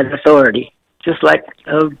need that authority, just like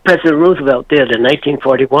President Roosevelt did in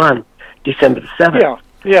 1941, December 7th.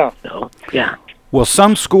 Yeah. So, yeah. Well,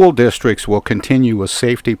 some school districts will continue with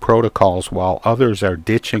safety protocols while others are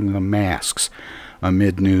ditching the masks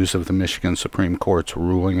amid news of the Michigan Supreme Court's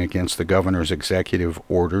ruling against the governor's executive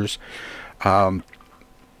orders.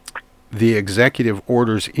 The executive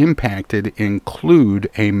orders impacted include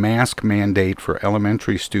a mask mandate for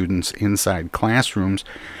elementary students inside classrooms.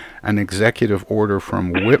 An executive order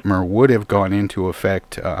from Whitmer would have gone into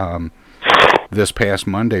effect this past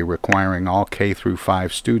Monday, requiring all K through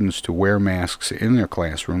 5 students to wear masks in their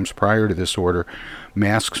classrooms. Prior to this order,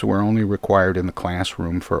 masks were only required in the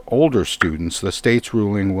classroom for older students. The state's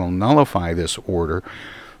ruling will nullify this order,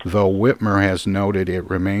 though Whitmer has noted it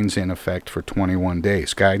remains in effect for 21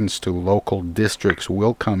 days. Guidance to local districts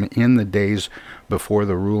will come in the days before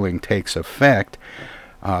the ruling takes effect,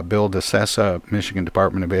 Bill DeSessa, Michigan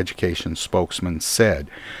Department of Education spokesman, said.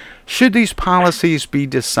 Should these policies be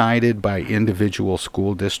decided by individual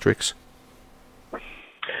school districts?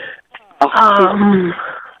 It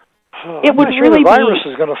would sure really the virus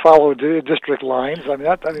is going to follow district lines.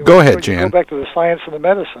 Go ahead, Jan. Go back to the science and the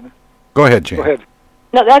medicine. Go ahead, Jan. Go ahead.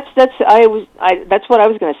 No, that's what I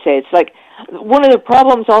was going to say. It's like one of the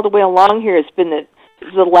problems all the way along here has been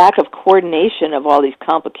the lack of coordination of all these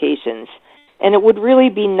complications, and it would really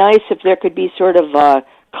be nice if there could be sort of a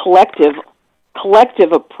collective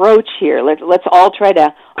approach here. Let's all try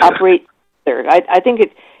to operate together. I think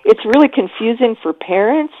it's really confusing for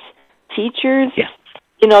parents, teachers, to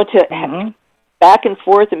have back and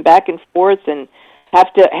forth and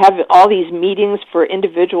have to have all these meetings for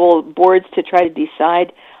individual boards to try to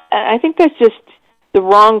decide. I think that's just the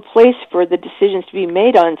wrong place for the decisions to be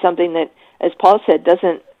made on something that, as Paul said,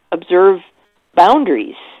 doesn't observe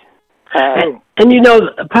boundaries. And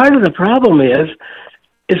part of the problem is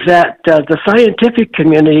that the scientific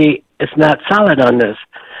community is not solid on this,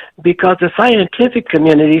 because the scientific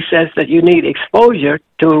community says that you need exposure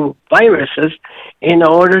to viruses in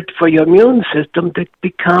order for your immune system to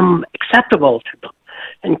become acceptable to them.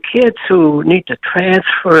 And kids who need to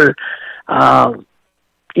transfer,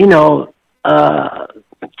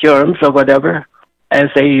 germs or whatever, as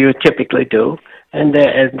they typically do, and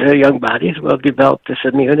their young bodies will develop this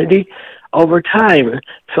immunity over time.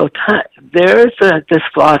 So there's this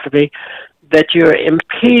philosophy that you're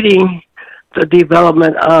impeding the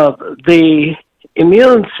development of the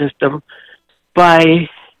immune system by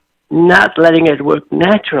not letting it work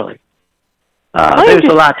naturally. There's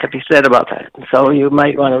a lot to be said about that, so you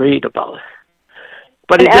might want to read about it.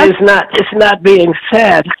 But it's not being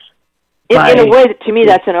said. In a way, to me,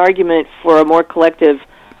 that's an argument for a more collective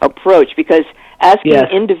approach, because asking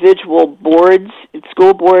individual boards,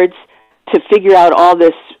 school boards, to figure out all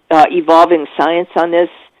this evolving science on this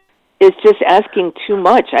is just asking too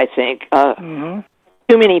much, I think.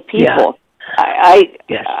 Too many people.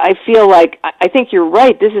 Yeah. I feel like, I think you're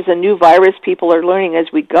right. This is a new virus. People are learning as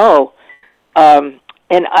we go. Of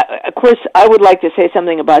course, I would like to say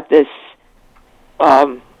something about this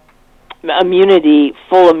full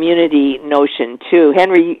immunity notion, too.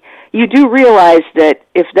 Henry, you do realize that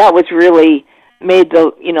if that was really made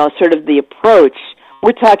sort of the approach,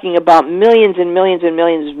 we're talking about millions and millions and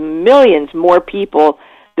millions more people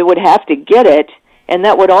that would have to get it, and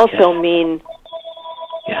that would also mean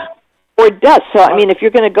or death. So, I mean, if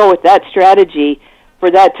you're going to go with that strategy for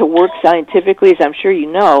that to work scientifically, as I'm sure you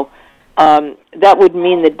know, that would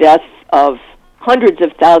mean the death of hundreds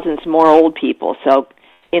of thousands more old people. So,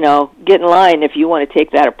 get in line if you want to take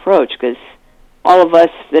that approach, because all of us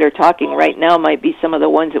that are talking right now might be some of the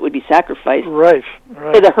ones that would be sacrificed. Right.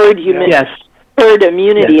 For the herd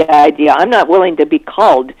immunity idea. I'm not willing to be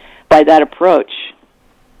called by that approach.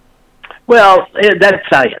 Well, that's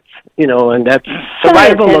science, and that's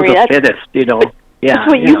survival of the fittest, That's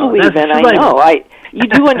what you believe in, I know. You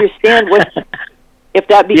do understand if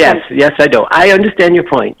that becomes... Yes, I do. I understand your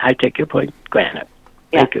point. I take your point granted.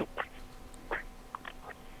 Thank you.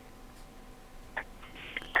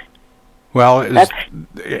 Well,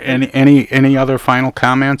 any other final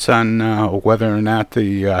comments on whether or not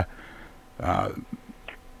the...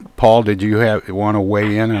 Paul, did you want to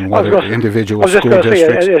weigh in on whether individual school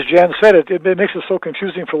districts... Say, as Jan said, it makes it so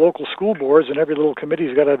confusing for local school boards, and every little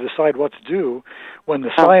committee's got to decide what to do, when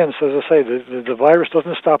the science, as I say, the virus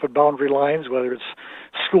doesn't stop at boundary lines, whether it's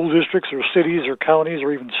school districts or cities or counties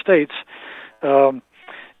or even states.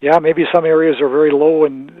 Maybe some areas are very low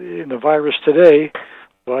in the virus today,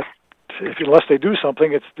 but unless they do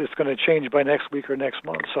something, it's going to change by next week or next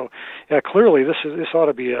month. So, clearly this ought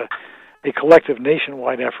to be a collective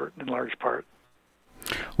nationwide effort in large part.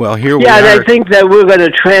 Well, here we are. Yeah, I think that we're going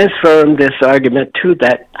to transfer this argument to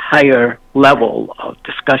that higher level of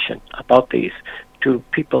discussion about these, to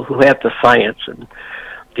people who have the science and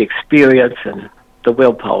the experience and the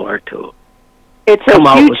willpower to come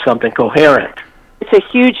out with something coherent. It's a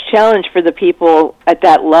huge challenge for the people at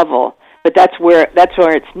that level, but that's where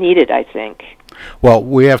it's needed, I think. Well,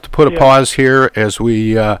 we have to put a pause here as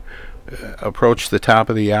we approach the top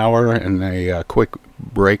of the hour and a quick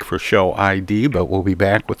break for show ID, but we'll be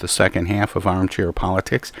back with the second half of Armchair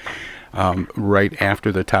Politics right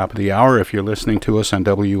after the top of the hour. If you're listening to us on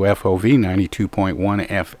WFOV 92.1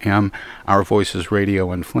 FM, Our Voices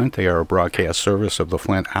Radio in Flint, they are a broadcast service of the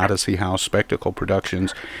Flint Odyssey House Spectacle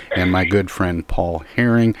Productions and my good friend Paul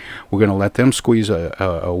Herring. We're going to let them squeeze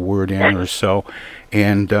a word in or so.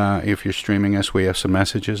 And if you're streaming us, we have some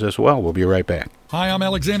messages as well. We'll be right back. Hi, I'm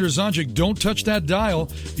Alexander Zonjic. Don't touch that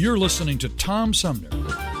dial. You're listening to Tom Sumner.